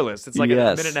scoreless. It's like a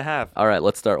minute and a half. All right,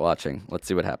 let's start watching. Let's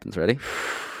see what happens. Ready?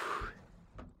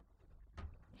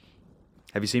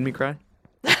 Have you seen me cry?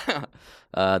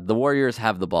 The Warriors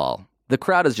have the ball. The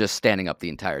crowd is just standing up the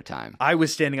entire time. I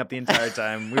was standing up the entire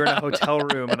time. We were in a hotel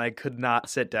room, and I could not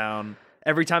sit down.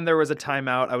 Every time there was a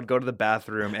timeout, I would go to the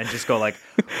bathroom and just go like,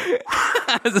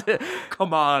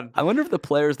 come on. I wonder if the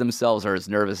players themselves are as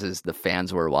nervous as the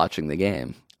fans were watching the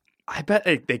game. I bet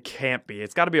they can't be.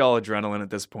 It's got to be all adrenaline at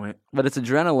this point. But it's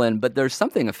adrenaline, but there's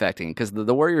something affecting because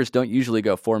the Warriors don't usually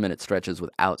go 4-minute stretches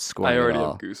without scoring I already at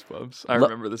all. have goosebumps. I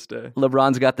remember this day.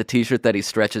 LeBron's got the T-shirt that he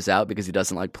stretches out because he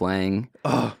doesn't like playing.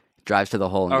 Oh, Drives to the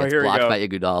hole and gets here we blocked go. by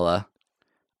Iguodala.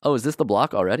 Oh, is this the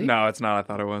block already? no, it's not. I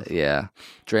thought it was. Yeah.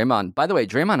 Draymond. By the way,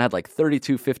 Draymond had like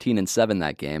 32, 15, and 7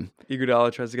 that game.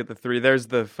 Iguodala tries to get the three. There's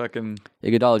the fucking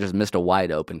Iguodala just missed a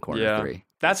wide open corner three.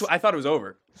 That's what I thought it was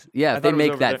over. Yeah, I if they thought it was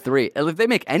make over that there. three, if they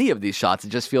make any of these shots, it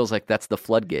just feels like that's the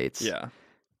floodgates. Yeah.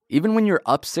 Even when you're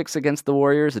up 6 against the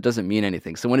Warriors, it doesn't mean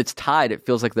anything. So when it's tied, it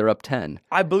feels like they're up 10.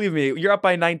 I believe me. You're up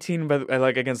by 19, but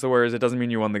like against the Warriors, it doesn't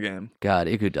mean you won the game. God,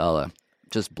 Iguodala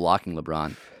just blocking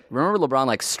LeBron. Remember LeBron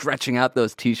like stretching out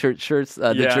those T-shirt shirts, the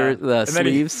And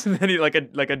sleeves? Then he the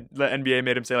NBA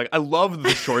made him say like, I love the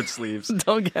short sleeves.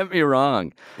 Don't get me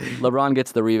wrong. LeBron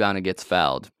gets the rebound and gets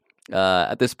fouled.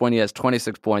 At this point, he has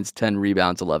 26 points, 10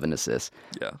 rebounds, 11 assists.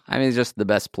 Yeah. I mean, he's just the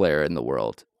best player in the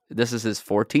world. This is his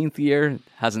 14th year,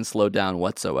 hasn't slowed down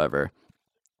whatsoever.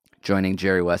 Joining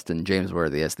Jerry West and James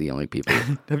Worthy as the only people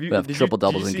who have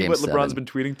triple-doubles in Did you Game see what 7. LeBron's been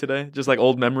tweeting today? Just like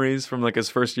old memories from like his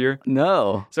first year?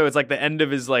 No. So it's like the end of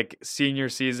his like senior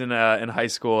season in high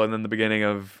school and then the beginning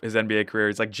of his NBA career.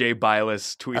 It's like Jay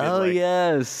Bilas tweeted Oh,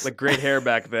 yes. Like great hair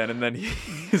back then. And then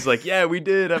he's like, yeah, we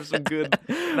did have some good.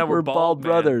 Now We're bald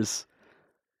man. brothers.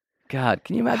 God,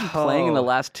 can you imagine playing in the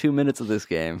last 2 minutes of this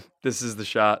game? This is the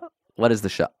shot. What is the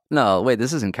shot? No, wait,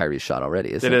 this isn't Kyrie's shot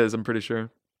already, is it? It is, I'm pretty sure.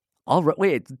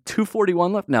 Wait,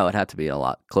 2:41 left? No, it had to be a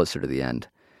lot closer to the end.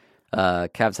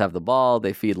 Cavs have the ball.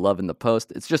 They feed Love in the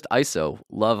post. It's just ISO.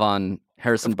 Love on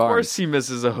Harrison Barnes. Of course he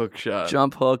misses a hook shot.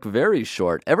 Jump hook, very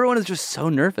short. Everyone is just so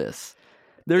nervous.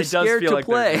 They're It does scared feel to like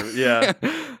play. Yeah.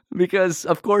 Because,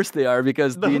 of course they are,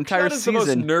 because the hook entire shot is season...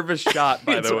 the most nervous shot,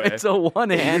 by the way. It's a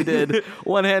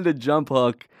one-handed jump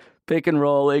hook. Pick and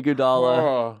roll, Iguodala.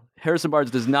 Oh. Harrison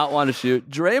Barnes does not want to shoot.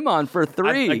 Draymond for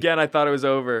three. I thought it was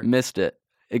over. Missed it.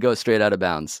 It goes straight out of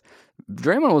bounds.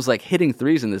 Draymond was like hitting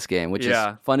threes in this game, which is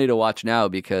funny to watch now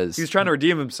because he was trying to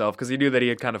redeem himself because he knew that he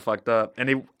had kind of fucked up,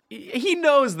 and he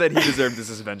knows that he deserved the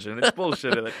suspension. It's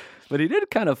bullshit. But he did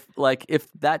kind of like,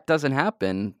 if that doesn't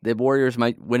happen, the Warriors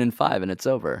might win in 5 and it's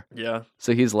over. Yeah.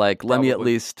 So he's like, let me at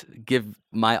least give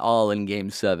my all in Game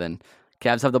 7.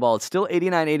 Cavs have the ball. It's still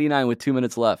 89-89 with 2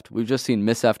 minutes left. We've just seen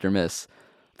miss after miss.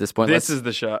 At this point, this is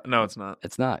the shot. No, it's not.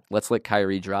 It's not. Let's let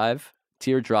Kyrie drive.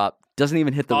 Teardrop. Doesn't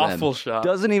even hit the rim. Awful shot.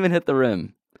 Doesn't even hit the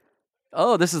rim.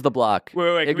 Oh, this is the block.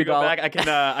 Wait. Can we go back?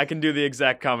 I can do the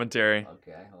exact commentary.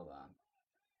 Okay, hold on.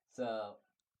 So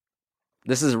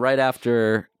this is right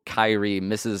after Kyrie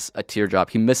misses a teardrop.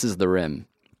 He misses the rim.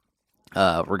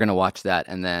 We're gonna watch that,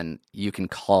 and then you can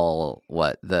call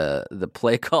what the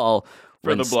play call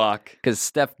For the block. because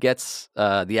Steph gets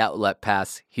the outlet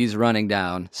pass. He's running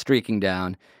down, streaking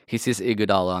down. He sees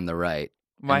Iguodala on the right.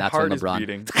 My and that's heart when is LeBron,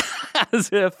 beating.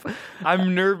 as if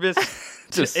I'm nervous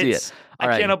to see it. All I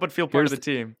right. can't help but feel part of the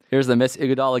team. Here's the miss.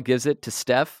 Iguodala gives it to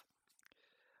Steph.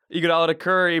 Iguodala to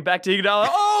Curry, back to Iguodala.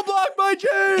 Oh, blocked by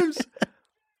James.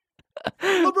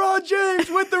 LeBron James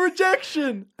with the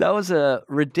rejection. That was a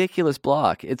ridiculous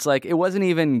block. It's like it wasn't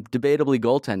even debatably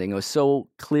goaltending. It was so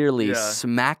clearly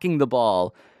smacking the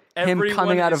ball. Everyone him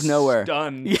coming out of is nowhere.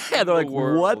 Stunned Yeah, they're like,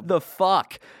 what the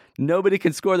fuck? Nobody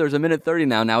can score. There's a minute 30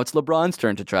 now. Now it's LeBron's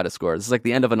turn to try to score. This is like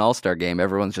the end of an all-star game.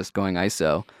 Everyone's just going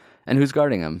ISO. And who's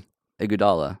guarding him?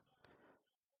 Iguodala.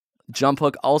 Jump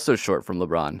hook also short from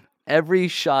LeBron. Every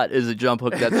shot is a jump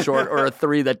hook that's short or a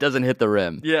three that doesn't hit the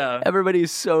rim. Yeah.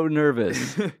 Everybody's so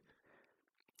nervous.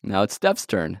 Now it's Steph's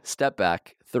turn. Step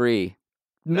back. 3.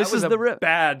 Misses the rim.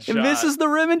 Bad shot. It misses the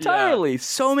rim entirely.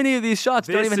 So many of these shots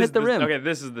don't even hit the rim. Okay,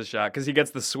 this is the shot because he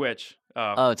gets the switch.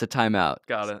 Oh, it's a timeout.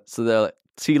 Got it. So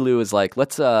T. Lou is like,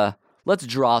 let's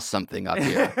draw something up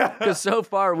here because so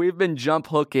far we've been jump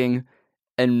hooking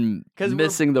and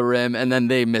missing the rim, and then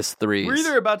they miss threes. We're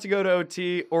either about to go to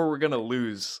OT or we're gonna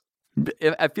lose.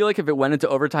 I feel like if it went into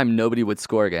overtime, nobody would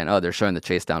score again. Oh, they're showing the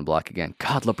chase down block again.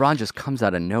 God, LeBron just comes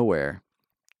out of nowhere.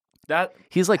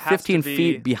 He's like 15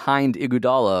 feet behind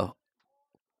Iguodala.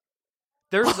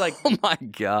 There's like, oh my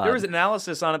God. There was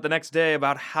analysis on it the next day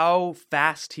about how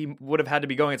fast he would have had to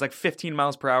be going. It's like 15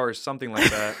 miles per hour or something like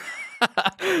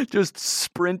that. Just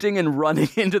sprinting and running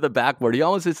into the backboard. He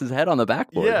almost hits his head on the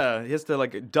backboard. Yeah, he has to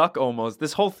like duck almost.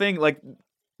 This whole thing, like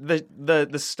the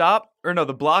stop or no,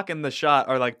 the block and the shot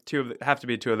are like have to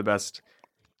be two of the best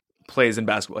plays in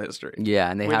basketball history. Yeah,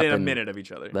 and they within happen a minute of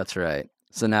each other. That's right.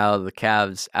 So now the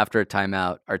Cavs, after a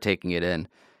timeout, are taking it in.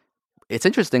 It's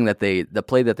interesting that the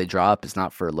play that they draw up is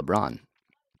not for LeBron.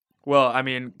 Well, I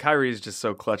mean, Kyrie's just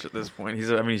so clutch at this point.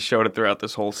 He showed it throughout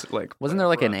this whole Wasn't there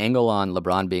like an angle on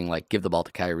LeBron being like, give the ball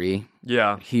to Kyrie?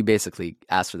 Yeah. He basically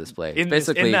asked for this play. In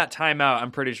that timeout, I'm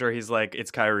pretty sure he's like,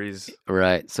 it's Kyrie's.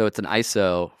 Right. So it's an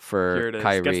ISO for Here it is.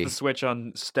 Kyrie. Gets the switch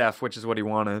on Steph, which is what he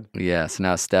wanted. Yeah. So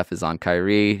now Steph is on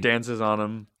Kyrie. Dances on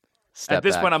him. Step At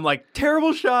this back. point, I'm like,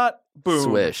 terrible shot. Boom.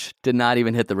 Swish. Did not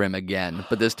even hit the rim again,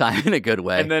 but this time in a good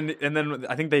way. And then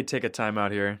I think they take a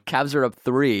timeout here. Cavs are up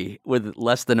 3 with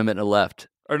less than a minute left.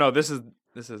 Or no, this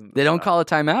isn't. They don't call a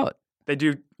timeout. They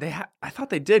do. I thought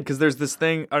they did because there's this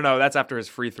thing. Oh no, that's after his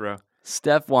free throw.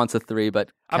 Steph wants a 3,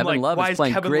 but I'm Kevin like, Love why is is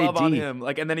playing Kevin great Love D. on him?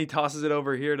 Like, and then he tosses it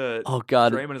over here to Oh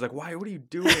God! Draymond is like, why? What are you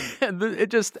doing? And it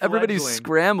just everybody's Fledgling.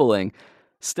 scrambling.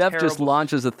 Steph just Terrible.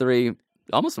 launches a 3,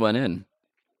 almost went in.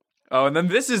 Oh, and then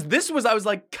this was I was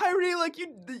like, Kyrie, like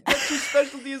that's your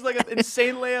specialty is like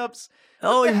insane layups.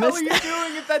 Oh, What he the hell missed are you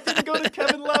doing? If that didn't go to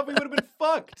Kevin Love, we would have been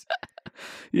fucked.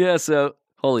 Yeah. So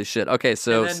holy shit. Okay.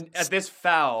 So And then at this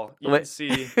foul, you Wait. can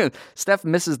see. Steph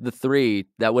misses the 3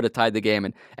 that would have tied the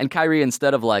game, and Kyrie,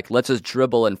 instead of like, let's just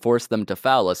dribble and force them to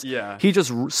foul us, Yeah. he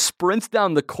just sprints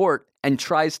down the court and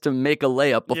tries to make a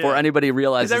layup before Yeah. anybody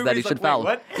realizes that he everybody's should like, foul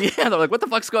 "Wait, him. Yeah, they're like, what the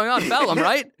fuck's going on? Foul him,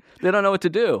 right? They don't know what to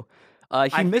do. He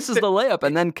think misses that- the layup,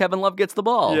 and then Kevin Love gets the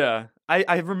ball. Yeah.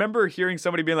 I remember hearing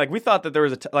somebody being like, we thought that there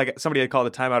was like somebody had called a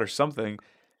timeout or something.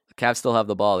 The Cavs still have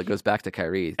the ball. It goes back to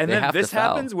Kyrie. And They then have this to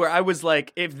foul. happens where I was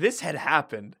like, if this had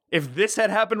happened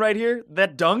right here,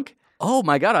 that dunk, Oh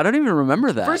my God, I don't even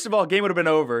remember that. first of all, game would have been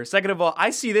over. Second of all, I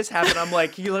see this happen. I'm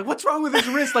like, you're like, what's wrong with his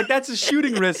wrist? Like, that's a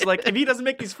shooting wrist. Like, if he doesn't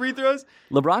make these free throws,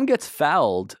 LeBron gets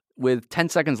fouled with 10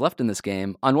 seconds left in this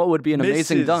game on what would be an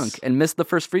amazing Misses. dunk and missed the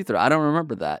first free throw. I don't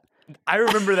remember that. I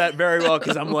remember that very well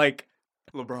because I'm like,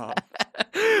 LeBron.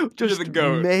 Just the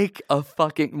GOAT. make a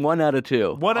fucking 1 out of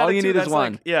 2. One out All of you two, need is that's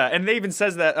one. like, yeah, and they even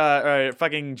says that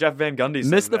fucking Jeff Van Gundy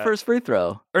says Miss the that. first free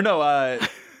throw. Or no,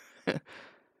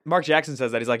 Mark Jackson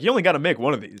says that. He's like, you only got to make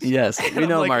one of these. Yes, And we I'm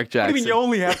know like, Mark What do you Jackson. mean you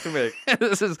only have to make?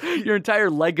 This is your entire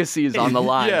legacy is on the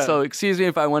line. Yeah. So excuse me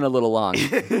if I went a little long.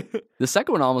 The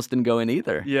second one almost didn't go in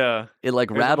either. Yeah. It like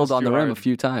was rattled almost on the too rim hard. a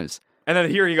few times. And then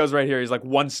here he goes right here. He's like,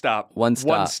 one stop. One stop.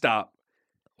 One stop.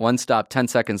 One stop, 10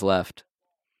 seconds left.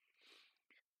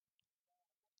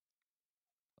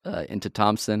 Into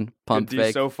Thompson, pump Good D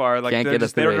fake. so far. Like Can't they're get a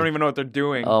just, they don't three. even know what they're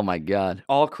doing. Oh my God.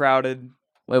 All crowded.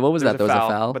 Wait, what was that? There was a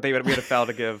foul? But we had a foul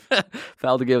to give.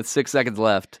 Foul to give with 6 seconds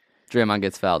left. Draymond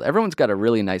gets fouled. Everyone's got a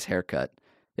really nice haircut.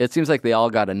 It seems like they all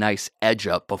got a nice edge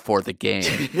up before the game.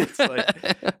 It's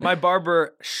like, my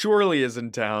barber surely is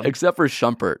in town. Except for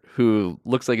Shumpert, who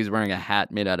looks like he's wearing a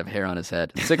hat made out of hair on his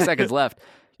head. 6 seconds left.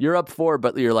 You're up 4,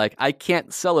 but you're like, I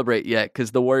can't celebrate yet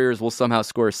because the Warriors will somehow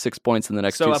score 6 points in the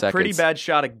next 2 So a seconds. pretty bad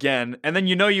shot again, and then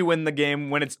you know you win the game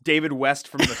when it's David West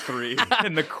from the 3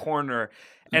 in the corner.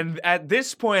 And at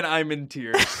this point, I'm in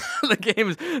tears.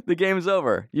 the game's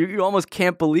over. You almost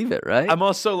can't believe it, right? I'm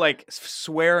also like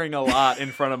swearing a lot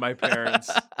in front of my parents.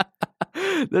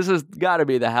 This has got to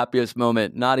be the happiest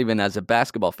moment, not even as a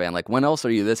basketball fan. Like, when else are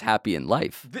you this happy in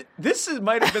life?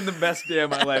 Might have been the best day of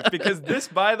my life because this,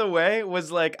 by the way,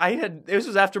 was like this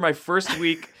was after my first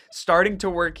week starting to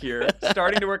work here,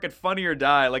 starting to work at Funny or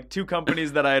Die, like 2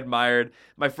 companies that I admired.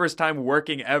 My first time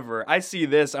working ever. I see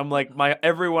this, I'm like,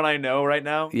 everyone I know right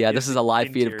now. Yeah, this is a live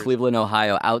in feed of tears. Cleveland,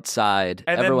 Ohio, outside.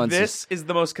 And Everyone's then this is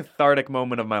the most cathartic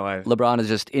moment of my life. LeBron is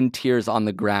just in tears on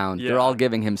the ground. Yeah. They're all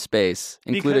giving him space,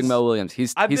 including Because Mo Williams.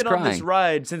 He's I've been crying. on this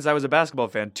ride since I was a basketball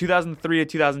fan. 2003 to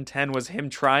 2010 was him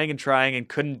trying and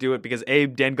couldn't do it because A,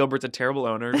 Dan Gilbert's a terrible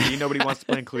owner. B, nobody wants to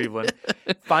play in Cleveland.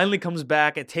 Finally comes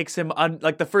back. It takes him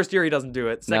like the first year he doesn't do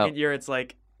it. Second year it's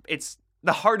like it's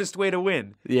the hardest way to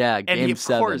win. Yeah, And game he, of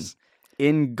 7 course,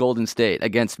 in Golden State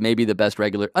against maybe the best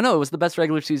regular. Oh no, it was the best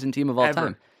regular season team of all Ever.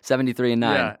 time. 73-9.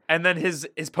 yeah. And then his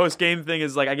post game thing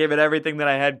is like, I gave it everything that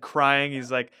I had, crying.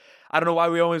 He's like, I don't know why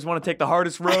we always want to take the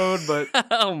hardest road, but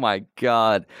Oh my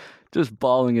God. Just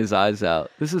bawling his eyes out.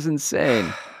 This is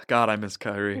insane. God, I miss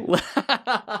Kyrie.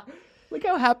 Look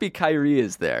how happy Kyrie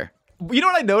is there. You know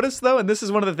what I noticed though, and this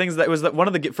is one of the things that was one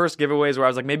of the first giveaways where I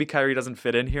was like, maybe Kyrie doesn't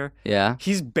fit in here. Yeah?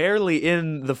 He's barely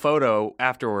in the photo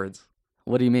afterwards.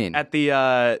 What do you mean? At the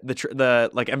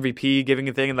like MVP giving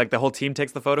a thing and like the whole team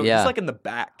takes the photo. Yeah. He's like in the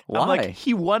back. Why? I'm like,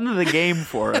 he won the game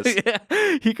for us. Yeah,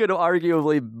 he could have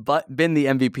arguably been the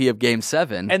MVP of Game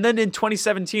 7. And then in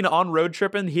 2017 on road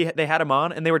tripping, they had him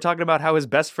on and they were talking about how his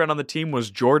best friend on the team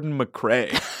was Jordan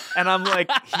McRae. And I'm like,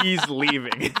 he's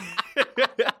leaving.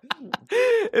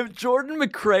 If Jordan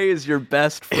McRae is your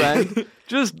best friend,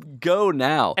 just go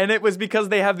now. And it was because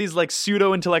they have these like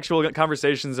pseudo-intellectual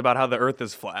conversations about how the Earth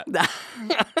is flat.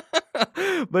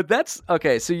 But that's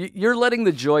okay. So you're letting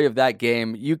the joy of that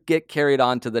game, you get carried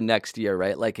on to the next year,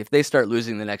 right? Like if they start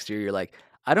losing the next year, you're like,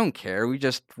 I don't care. We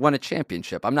just won a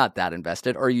championship. I'm not that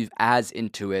invested. Or are you as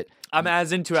into it? I'm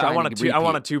as into it. I want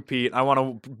a two-peat. I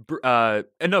want to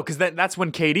no, because that's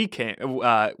when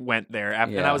KD went there,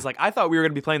 and I was like, I thought we were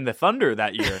going to be playing the Thunder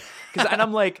that year, and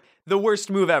I'm like, the worst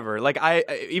move ever. Like I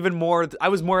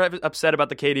was more upset about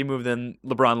the KD move than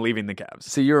LeBron leaving the Cavs.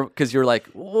 So you're like,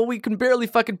 well, we can barely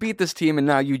fucking beat this team, and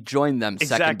now you join them,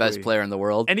 second best player in the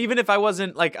world. And even if I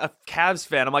wasn't like a Cavs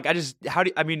fan, I'm like,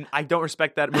 I don't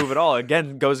respect that move at all.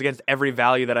 Again, goes against every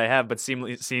value that I have, but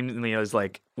seemingly is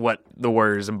like what the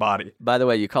Warriors embody. By the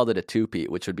way, you called it a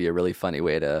two-peat, which would be a really funny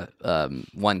way to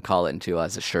call it into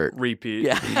as a shirt. Repeat.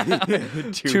 Yeah.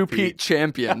 Two-peat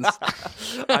champions.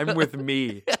 I'm with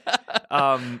me.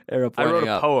 I wrote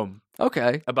a poem.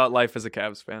 Okay. About life as a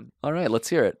Cavs fan. All right, let's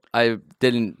hear it. I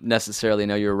didn't necessarily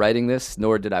know you were writing this,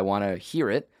 nor did I want to hear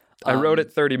it. I wrote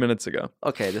it 30 minutes ago.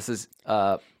 Okay, this is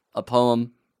a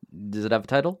poem. Does it have a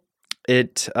title?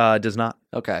 It does not.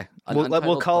 Okay.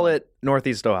 We'll call it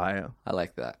Northeast Ohio. I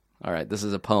like that. All right, this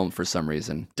is a poem for some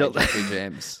reason. Geoffrey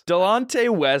James.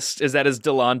 Delonte West is at his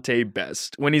Delonte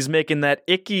best when he's making that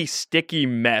icky, sticky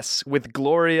mess with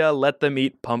Gloria. Let them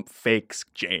eat pump fakes,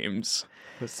 James.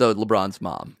 So LeBron's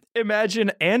mom.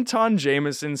 Imagine Anton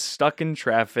Jameson stuck in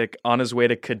traffic on his way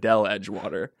to Cadell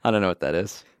Edgewater. I don't know what that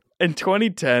is. In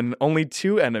 2010, only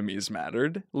two enemies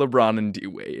mattered, LeBron and D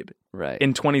Wade. Right.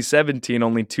 In 2017,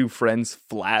 only two friends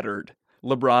flattered,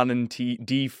 LeBron and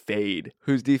D Fade.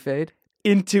 Who's D Fade?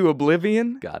 Into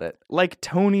oblivion. Got it. Like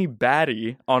Tony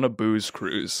Batty on a booze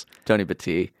cruise. Tony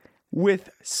Batty. With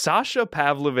Sasha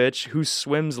Pavlovich, who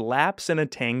swims laps in a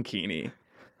tankini.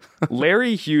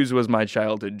 Larry Hughes was my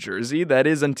childhood jersey. That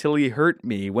is until he hurt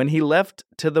me when he left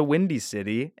to the Windy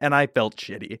City and I felt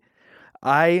shitty.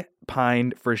 I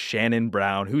pined for Shannon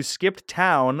Brown, who skipped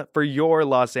town for your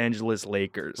Los Angeles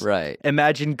Lakers. Right.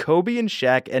 Imagine Kobe and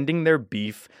Shaq ending their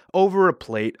beef over a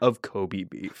plate of Kobe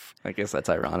beef. I guess that's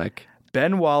ironic.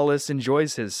 Ben Wallace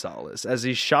enjoys his solace as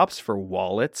he shops for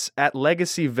wallets at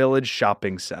Legacy Village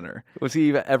Shopping Center. Was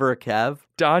he ever a Cav?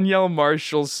 Donyell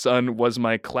Marshall's son was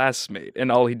my classmate, and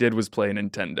all he did was play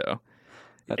Nintendo.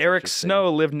 That's Eric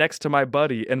Snow lived next to my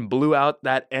buddy and blew out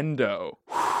that endo.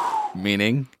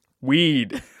 Meaning?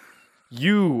 Weed.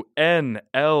 UNLV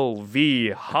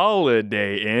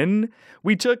Holiday Inn.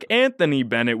 We took Anthony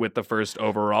Bennett with the first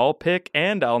overall pick,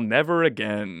 and I'll never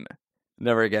again.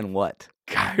 Never again what?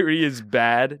 Kyrie is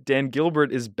bad. Dan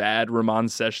Gilbert is bad. Ramon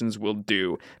Sessions will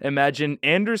do. Imagine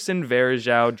Anderson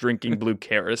Varejao drinking blue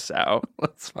Curacao.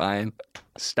 That's fine.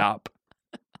 Stop.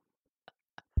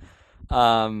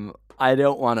 I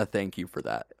don't want to thank you for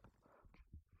that.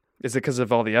 Is it because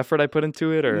of all the effort I put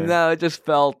into it, or no? It just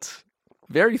felt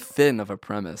very thin of a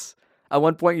premise. At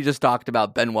one point, you just talked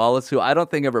about Ben Wallace, who I don't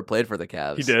think ever played for the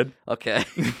Cavs. He did. Okay.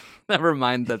 Never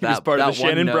mind that. He was part of the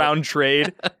Shannon Brown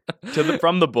trade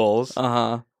from the Bulls.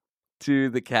 To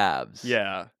the Cavs.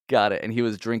 Yeah. Got it. And he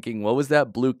was drinking, what was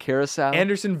that? Blue Curacao?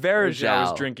 Anderson Varejao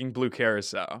was drinking blue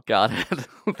Curacao. Got it.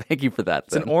 Thank you for that.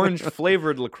 It's an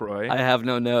orange-flavored LaCroix. I have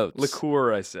no notes.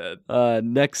 Liqueur, I said.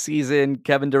 Next season,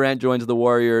 Kevin Durant joins the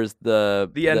Warriors. The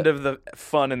end of the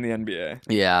fun in the NBA.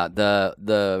 Yeah,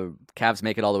 the Cavs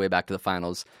make it all the way back to the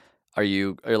finals.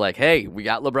 You're like, hey, we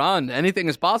got LeBron. Anything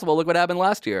is possible. Look what happened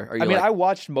last year. I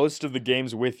watched most of the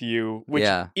games with you, which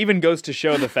even goes to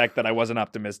show the fact that I wasn't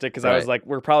optimistic because I was like,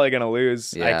 we're probably going to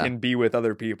lose. Yeah. I can be with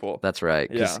other people. That's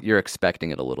right, because you're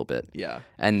expecting it a little bit. Yeah.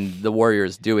 And the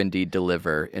Warriors do indeed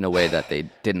deliver in a way that they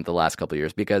didn't the last couple of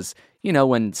years because,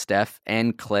 when Steph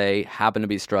and Clay happen to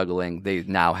be struggling, they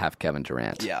now have Kevin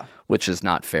Durant. Yeah. Which is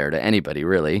not fair to anybody,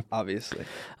 really. Obviously.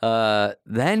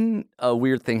 Then a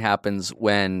weird thing happens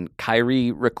when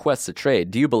Kyrie requests a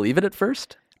trade. Do you believe it at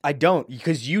first? I don't,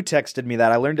 because you texted me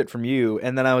that. I learned it from you,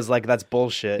 and then I was like, that's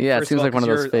bullshit. Yeah, First it seems of all, like one of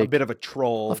those you're fake... a bit of a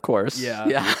troll. Of course.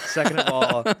 Yeah. Second of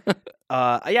all,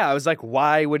 I was like,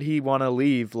 why would he want to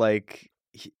leave? Like,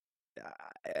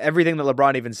 everything that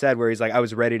LeBron even said, where he's like, I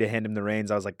was ready to hand him the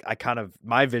reins. I was like,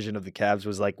 my vision of the Cavs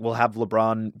was like, we'll have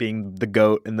LeBron being the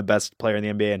GOAT and the best player in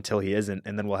the NBA until he isn't.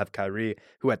 And then we'll have Kyrie,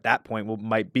 who at that point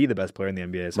might be the best player in the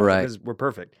NBA. So right. We're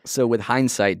perfect. So with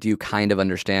hindsight, do you kind of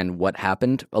understand what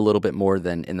happened a little bit more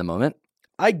than in the moment?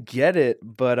 I get it,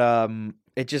 but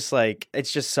it's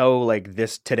just so like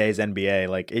today's NBA.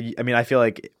 Like, I feel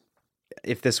like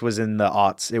if this was in the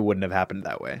aughts, it wouldn't have happened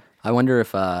that way. I wonder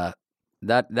if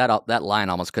that line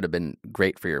almost could have been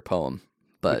great for your poem.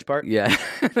 But Which part? Yeah,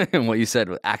 and what you said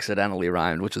accidentally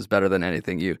rhymed, which was better than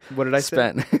anything you What did I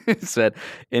say? said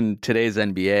in today's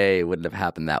NBA it wouldn't have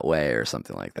happened that way or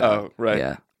something like that. Oh, right.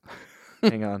 Yeah.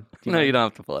 Hang on. No, you don't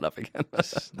have to pull it up again.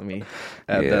 Let me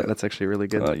add Yeah. that. That's actually really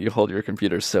good. You hold your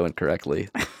computer so incorrectly.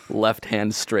 Left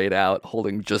hand straight out,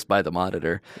 holding just by the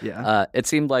monitor. Yeah. It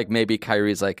seemed like maybe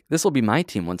Kyrie's like, this will be my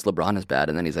team once LeBron is bad.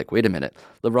 And then he's like, wait a minute.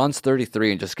 LeBron's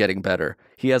 33 and just getting better.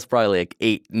 He has probably like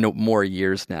 8 more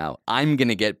years now. I'm going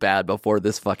to get bad before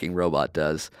this fucking robot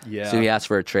does. Yeah. So he asks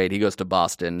for a trade. He goes to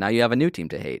Boston. Now you have a new team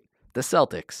to hate. The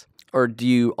Celtics. Or do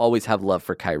you always have love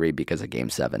for Kyrie because of Game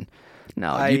 7?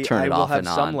 No, you turn it off and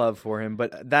on. I will have some love for him,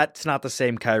 but that's not the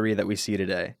same Kyrie that we see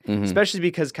today. Mm-hmm. Especially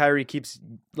because Kyrie keeps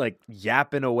like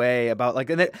yapping away about like.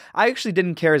 And I actually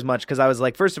didn't care as much because I was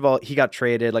like, first of all, he got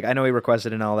traded. Like I know he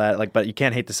requested and all that. Like, but you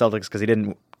can't hate the Celtics because he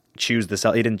didn't choose the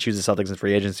Celtics in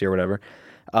free agency or whatever.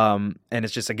 And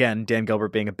it's just again Dan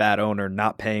Gilbert being a bad owner,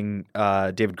 not paying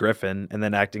David Griffin, and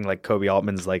then acting like Kobe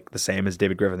Altman's like the same as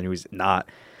David Griffin, who he's not.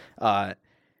 But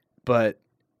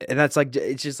and that's like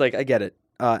it's just like I get it.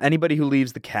 Anybody who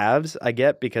leaves the Cavs, I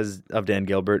get because of Dan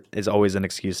Gilbert is always an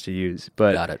excuse to use.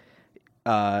 But Got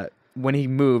it. When he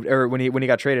moved or when he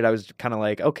got traded, I was kind of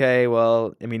like, okay,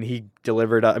 well, I mean, he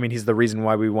delivered. I mean, he's the reason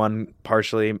why we won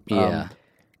partially. Yeah.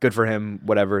 Good for him.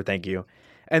 Whatever. Thank you.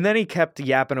 And then he kept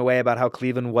yapping away about how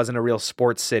Cleveland wasn't a real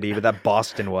sports city, but that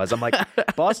Boston was. I'm like,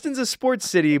 Boston's a sports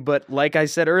city, but like I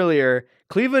said earlier,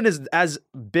 Cleveland is as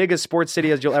big a sports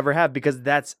city as you'll ever have because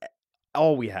that's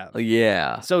all we have.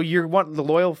 Yeah. So you want the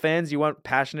loyal fans, you want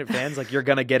passionate fans, like you're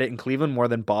gonna get it in Cleveland more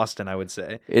than Boston, I would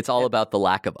say. It's all about the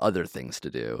lack of other things to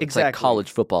do. It's like Exactly.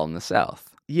 college football in the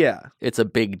South. Yeah. It's a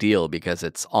big deal because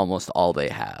it's almost all they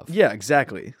have. Yeah,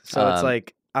 exactly. So it's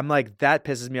like I'm like that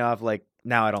pisses me off. Like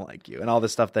now I don't like you, and all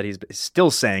this stuff that he's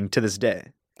still saying to this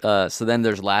day. So then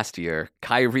there's last year.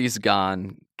 Kyrie's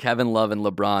gone. Kevin Love and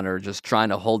LeBron are just trying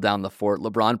to hold down the fort.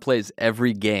 LeBron plays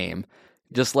every game,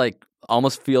 just like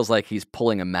almost feels like he's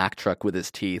pulling a Mack truck with his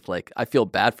teeth. Like I feel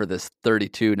bad for this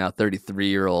 32 now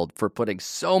 33-year-old for putting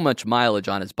so much mileage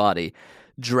on his body.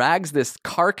 Drags this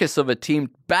carcass of a team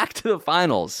back to the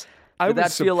finals. Did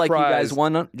that feel like you guys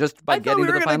won just by getting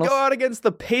to the finals? I thought we were going to go out against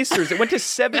the Pacers. It went to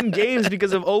 7 games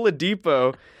because of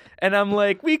Oladipo. And I'm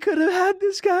like, we could have had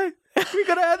this guy. We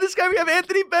could have had this guy. We have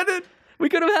Anthony Bennett. We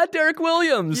could have had Derek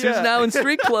Williams, who's now in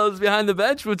street clothes behind the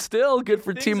bench, but still good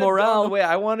for team morale. The way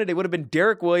I wanted it would have been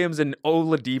Derek Williams and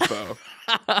Oladipo.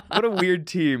 What a weird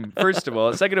team, first of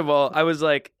all. Second of all, I was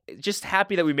like just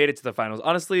happy that we made it to the finals.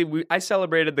 Honestly, I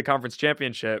celebrated the conference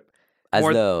championship. As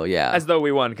though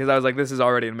we won, because I was like, this is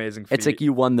already an amazing feat. It's like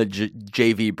you won the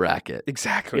JV bracket.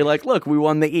 Exactly. You're like, look, we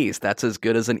won the East. That's as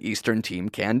good as an Eastern team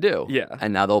can do. Yeah.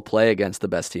 And now they'll play against the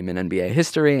best team in NBA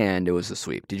history, and it was a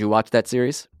sweep. Did you watch that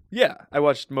series? Yeah, I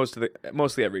watched mostly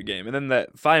every game, and then the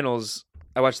finals,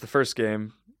 I watched the first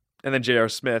game, and then J.R.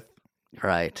 Smith.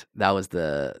 Right, that was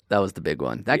the big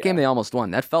one. That game they almost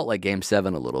won. That felt like Game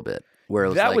 7 a little bit, where it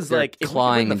was they're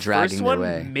clawing and dragging their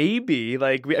way. Maybe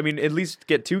at least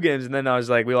get 2 games, and then I was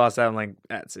like, we lost out. I'm like,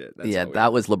 that's it.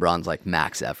 That was LeBron's like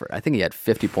max effort. I think he had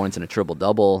 50 points in a triple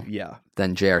double. Yeah.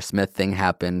 Then J.R. Smith thing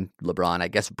happened. LeBron, I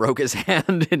guess, broke his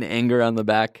hand in anger on the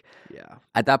back. Yeah.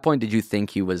 At that point, did you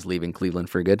think he was leaving Cleveland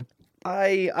for good?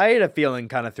 I had a feeling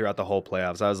kind of throughout the whole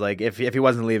playoffs. I was like, if he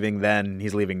wasn't leaving then,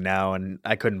 he's leaving now, and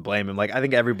I couldn't blame him. Like I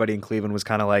think everybody in Cleveland was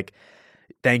kind of like,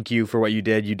 thank you for what you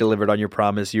did. You delivered on your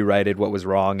promise. You righted what was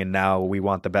wrong, and now we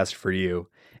want the best for you.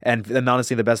 And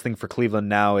honestly, the best thing for Cleveland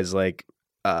now is like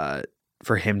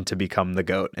for him to become the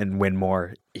GOAT and win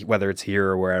more, whether it's here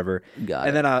or wherever.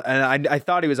 I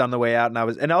thought he was on the way out,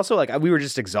 and also like we were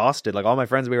just exhausted. Like all my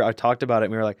friends, I talked about it,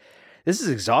 and we were like, this is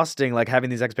exhausting, like having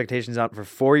these expectations out for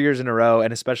 4 years in a row,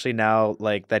 and especially now,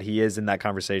 like that he is in that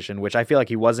conversation, which I feel like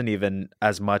he wasn't even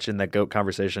as much in the GOAT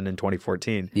conversation in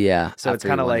 2014. Yeah. So it's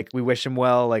kind of like we wish him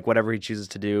well, like whatever he chooses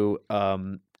to do.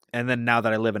 And then now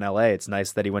that I live in LA, it's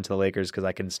nice that he went to the Lakers because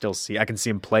I can see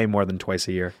him play more than twice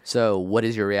a year. So what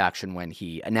is your reaction when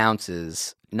he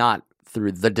announces, not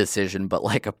through the decision, but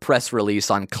like a press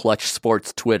release on Clutch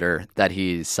Sports Twitter that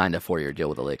he's signed a 4-year deal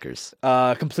with the Lakers?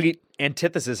 Complete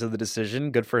antithesis of the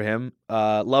decision. Good for him.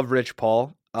 Love Rich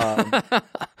Paul. So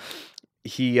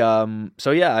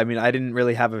yeah, I mean, I didn't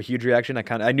really have a huge reaction.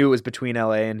 I knew it was between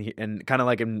LA and kind of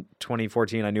like in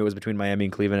 2014, I knew it was between Miami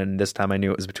and Cleveland, and this time I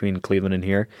knew it was between Cleveland and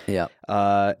here. Yeah.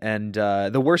 And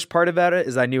the worst part about it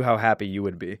is I knew how happy you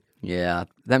would be. Yeah,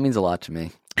 that means a lot to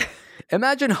me.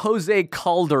 Imagine Jose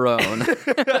Calderon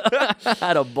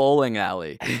at a bowling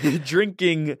alley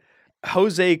drinking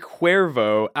Jose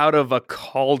Cuervo out of a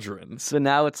cauldron. So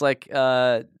now it's like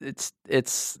it's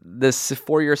this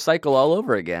 4-year cycle all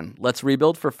over again. Let's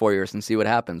rebuild for 4 years and see what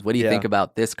happens. What do you think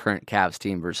about this current Cavs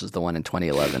team versus the one in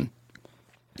 2011?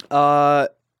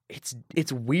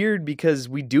 It's weird because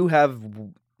we do have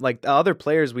like the other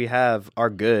players we have are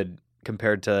good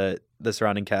compared to the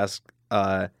surrounding cast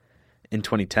in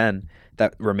 2010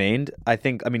 that remained. I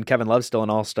mean Kevin Love's still an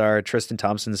all-star. Tristan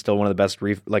Thompson's still one of the best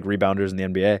rebounders in the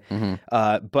NBA.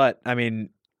 Mm-hmm. But I mean,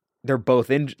 they're both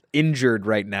injured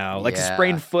right now. Like a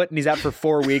sprained foot, and he's out for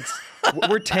 4 weeks.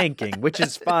 We're tanking, which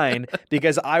is fine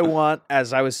because I want,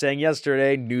 as I was saying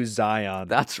yesterday, new Zion.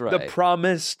 That's right. The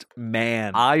promised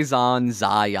man. Eyes on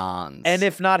Zion. And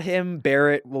if not him,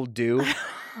 Barrett will do.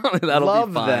 That'll Love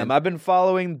be fine. them. I've been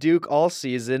following Duke all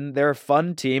season. They're a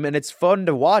fun team, and it's fun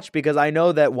to watch because I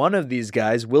know that one of these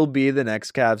guys will be the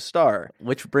next Cavs star.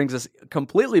 Which brings us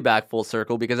completely back full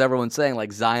circle because everyone's saying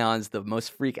like Zion's the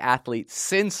most freak athlete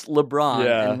since LeBron.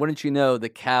 Yeah. And wouldn't you know, the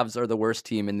Cavs are the worst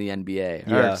team in the NBA.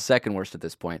 Yeah. Or second worst at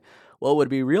this point. What would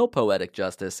be real poetic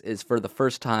justice is for the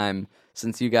first time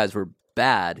since you guys were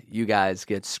bad, you guys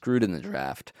get screwed in the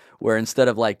draft, where instead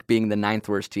of like being the 9th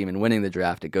worst team and winning the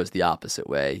draft, it goes the opposite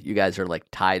way. You guys are like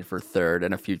tied for 3rd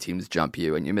and a few teams jump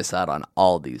you and you miss out on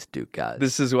all these Duke guys.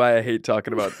 This is why I hate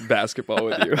talking about basketball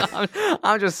with you.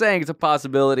 I'm just saying it's a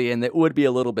possibility and it would be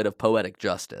a little bit of poetic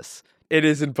justice. It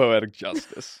isn't poetic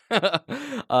justice.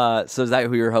 So is that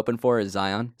who you're hoping for, is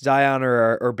Zion? Zion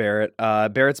or Barrett.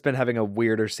 Barrett's been having a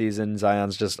weirder season.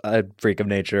 Zion's just a freak of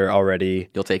nature already.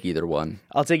 You'll take either one.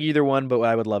 I'll take either one, but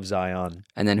I would love Zion.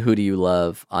 And then who do you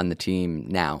love on the team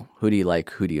now? Who do you like?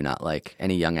 Who do you not like?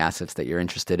 Any young assets that you're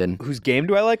interested in? Whose game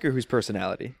do I like or whose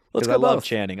personality? Let's Because go I love both.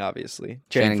 Channing, obviously.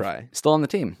 Channing Frye. Still on the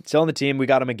team. Still on the team. We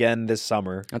got him again this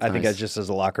summer. That's I think nice. that's just as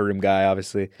a locker room guy,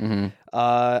 obviously. Mm-hmm.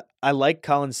 I like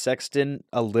Colin Sexton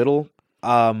a little.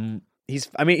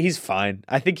 He's fine.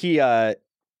 I think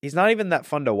he's not even that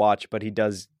fun to watch, but he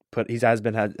has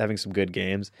been having some good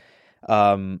games.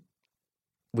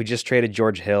 We just traded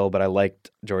George Hill, but I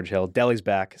liked George Hill. Delly's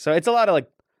back. So it's a lot of like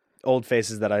old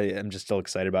faces that I am just still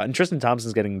excited about. And Tristan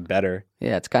Thompson's getting better.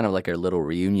 Yeah, it's kind of like a little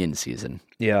reunion season.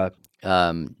 Yeah.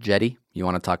 Jetty, you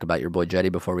want to talk about your boy Jetty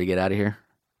before we get out of here?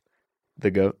 The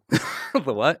GOAT.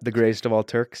 The what? The greatest of all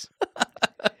Turks.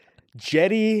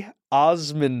 Jetty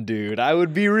Osman, dude. I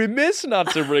would be remiss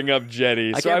not to bring up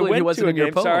Jetty. I So can't I believe he went wasn't to a in your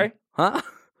game. poem. Sorry. Huh?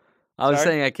 I was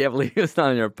Sorry? saying I can't believe he was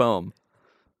not in your poem.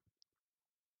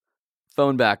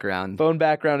 Phone background. Phone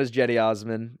background is Jetty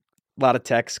Osman. A lot of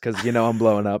text because I'm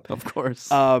blowing up. Of course.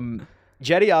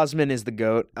 Jetty Osman is the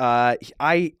GOAT.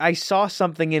 I saw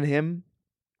something in him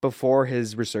before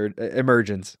his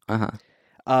emergence. Uh-huh.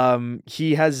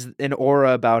 He has an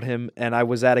aura about him, and I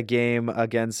was at a game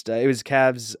against it was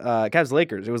Cavs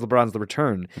Lakers. It was LeBron's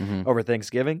return over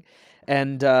Thanksgiving,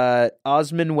 and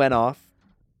Osman went off.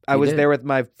 I was there with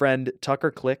my friend Tucker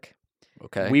Click.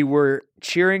 Okay. We were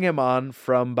cheering him on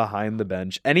from behind the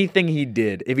bench. Anything he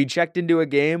did, if he checked into a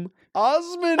game,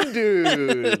 Osman,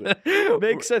 dude,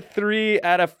 makes a 3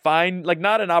 at a fine, like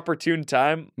not an opportune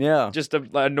time, Yeah. just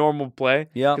a normal play.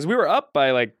 Yeah. Because we were up by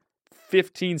like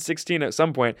 15, 16 at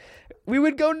some point. We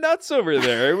would go nuts over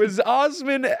there. It was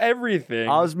Osman everything.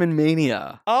 Osman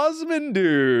Mania. Osman,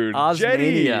 dude.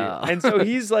 Jetty. Osmania. And so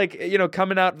he's like,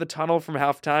 coming out the tunnel from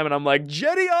halftime, and I'm like,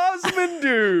 Jetty Osman,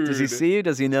 dude. Does he see you?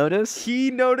 Does he notice? He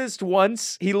noticed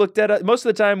once. He looked at us. Most of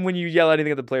the time when you yell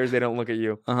anything at the players, they don't look at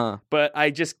you. Uh-huh. But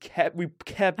we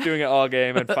kept doing it all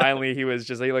game, and finally he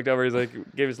looked over, he's like,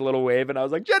 gave us a little wave, and I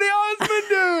was like, Jetty Osman,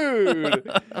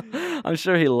 dude. I'm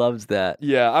sure he loves that.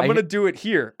 Yeah, I'm going to do it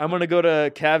here. I'm going to go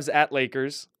to Cavs at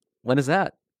Lakers. When is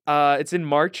that? It's in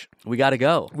March. We got to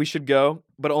go. We should go,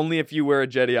 but only if you wear a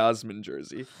Jetty Osman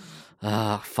jersey.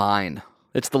 Fine.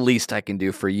 It's the least I can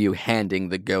do for you handing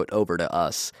the GOAT over to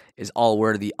us is I'll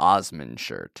wear the Osman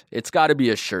shirt. It's got to be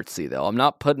a shirtsy, though. I'm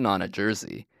not putting on a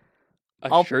jersey. A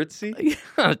shirtsy?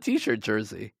 A t-shirt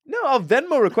jersey. No, I'll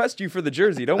Venmo request you for the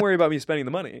jersey. Don't worry about me spending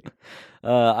the money.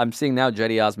 I'm seeing now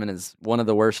Jetty Osman is one of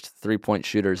the worst three-point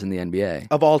shooters in the NBA.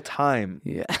 Of all time.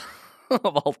 Yeah. Of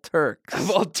all Turks.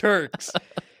 Of all Turks.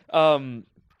 Yeah,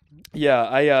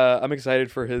 I'm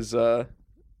excited for his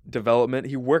development.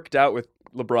 He worked out with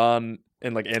LeBron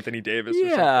and like Anthony Davis. Or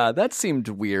something. Yeah, that seemed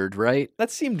weird, right? That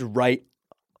seemed right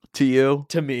To you?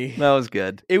 to me. That was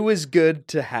good It was good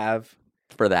to have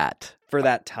for that. for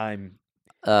that time.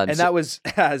 And So that was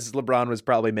as LeBron was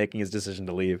probably making his decision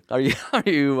to leave. are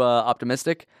you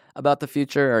optimistic about the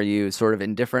future? Are you sort of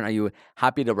indifferent? Are you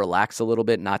happy to relax a little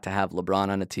bit, not to have LeBron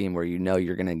on a team where you know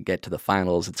you're going to get to the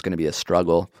finals? It's going to be a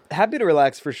struggle. Happy to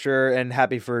relax for sure, and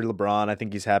happy for LeBron. I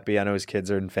think he's happy. I know his kids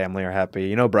and family are happy.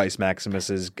 You know, Bryce Maximus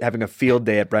is having a field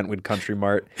day at Brentwood Country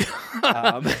Mart.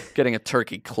 Getting a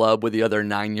turkey club with the other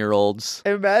 9-year-olds.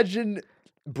 Imagine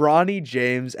Bronny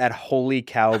James at Holy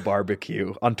Cow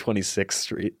Barbecue on 26th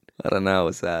Street. I don't know.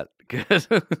 Is that good?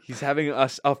 He's having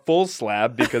a full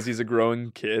slab because he's a growing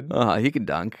kid. He can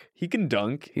dunk. He can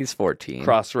dunk. He's 14.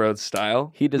 Crossroads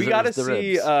style. He deserves we got to the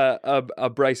see ribs. a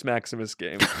Bryce Maximus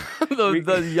game.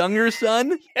 the younger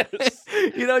son? Yes.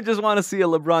 You don't just want to see a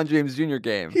LeBron James Jr.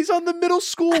 game. He's on the middle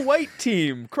school white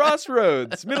team.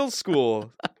 Crossroads, middle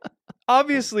school.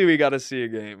 Obviously, we got to see a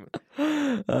game.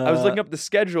 I was looking up the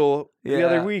schedule the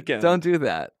other weekend. Don't do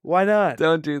that. Why not?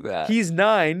 Don't do that. He's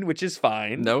 9, which is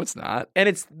fine. No, it's not. And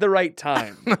it's the right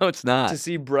time No, it's not. to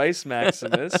see Bryce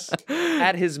Maximus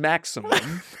at his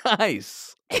maximum.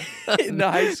 Nice. In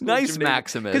the high school Nice gymnasium.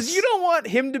 Maximus. Because you don't want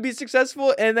him to be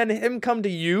successful and then him come to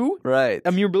you, Right.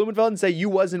 Amir Blumenfeld, and say, you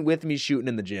wasn't with me shooting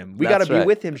in the gym. We got That's to be right.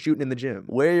 with him shooting in the gym.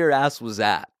 Where your ass was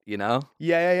at, you know?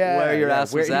 Yeah. Where your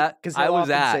ass was at? Because I was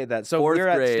at say that. So fourth we're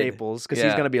at grade. Staples because Yeah.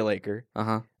 he's going to be a Laker.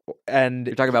 Uh-huh. And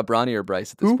You're talking about Bronny or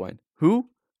Bryce at this point? Who?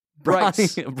 Bryce.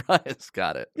 Bronny. Bryce.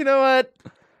 Got it. You know what?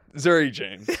 Zuri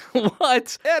James.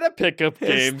 What? At a pickup His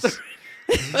games.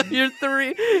 His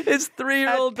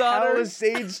 3-year-old At daughter.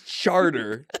 Palisades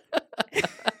Charter.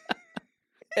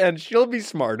 And she'll be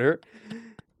smarter.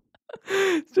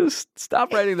 Just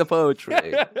stop writing the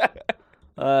poetry.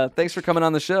 Thanks for coming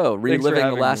on the show, reliving the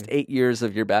having last me. 8 years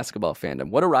of your basketball fandom.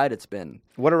 What a ride it's been.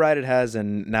 What a ride it has,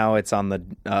 and now it's on the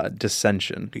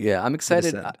dissension. Yeah, I'm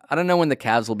excited. Descent. I don't know when the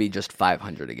Cavs will be just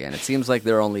 500 again. It seems like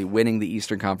they're only winning the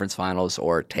Eastern Conference Finals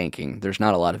or tanking. There's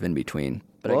not a lot of in between.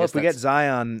 But I Well, guess if we get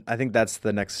Zion, I think that's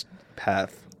the next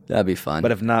path. that'd be fun.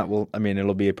 But if not,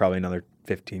 it'll be probably another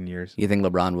 15 years. You think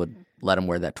LeBron would let him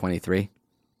wear that 23?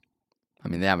 I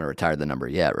mean, they haven't retired the number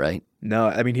yet, right? No,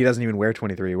 I mean, he doesn't even wear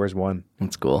 23. He wears 1.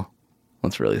 That's cool.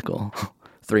 That's really cool.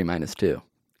 3 minus 2.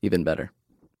 Even better.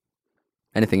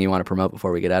 Anything you want to promote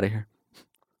before we get out of here?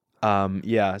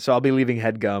 Yeah, so I'll be leaving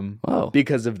HeadGum Whoa.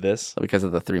 because of this. Because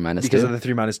of the 3 minus 2? Because of the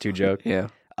 3 minus 2 joke. Yeah.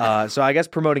 So I guess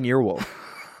promoting Earwolf.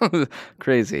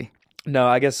 Crazy. No,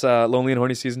 I guess Lonely and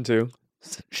Horny Season 2.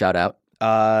 Shout out.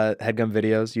 HeadGum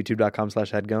videos,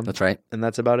 youtube.com/HeadGum. That's right. And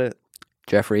that's about it.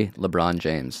 Geoffrey LeBron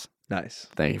James. Nice.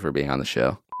 Thank you for being on the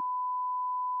show.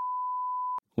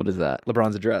 What is that?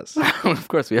 LeBron's address. Of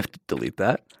course, we have to delete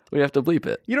that. We have to bleep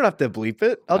it. You don't have to bleep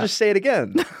it. I'll just say it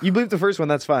again. You bleep the first one,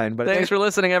 that's fine. But Thanks for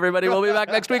listening, everybody. We'll be back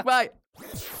next week. Bye.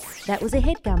 That was a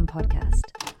HeadGum podcast.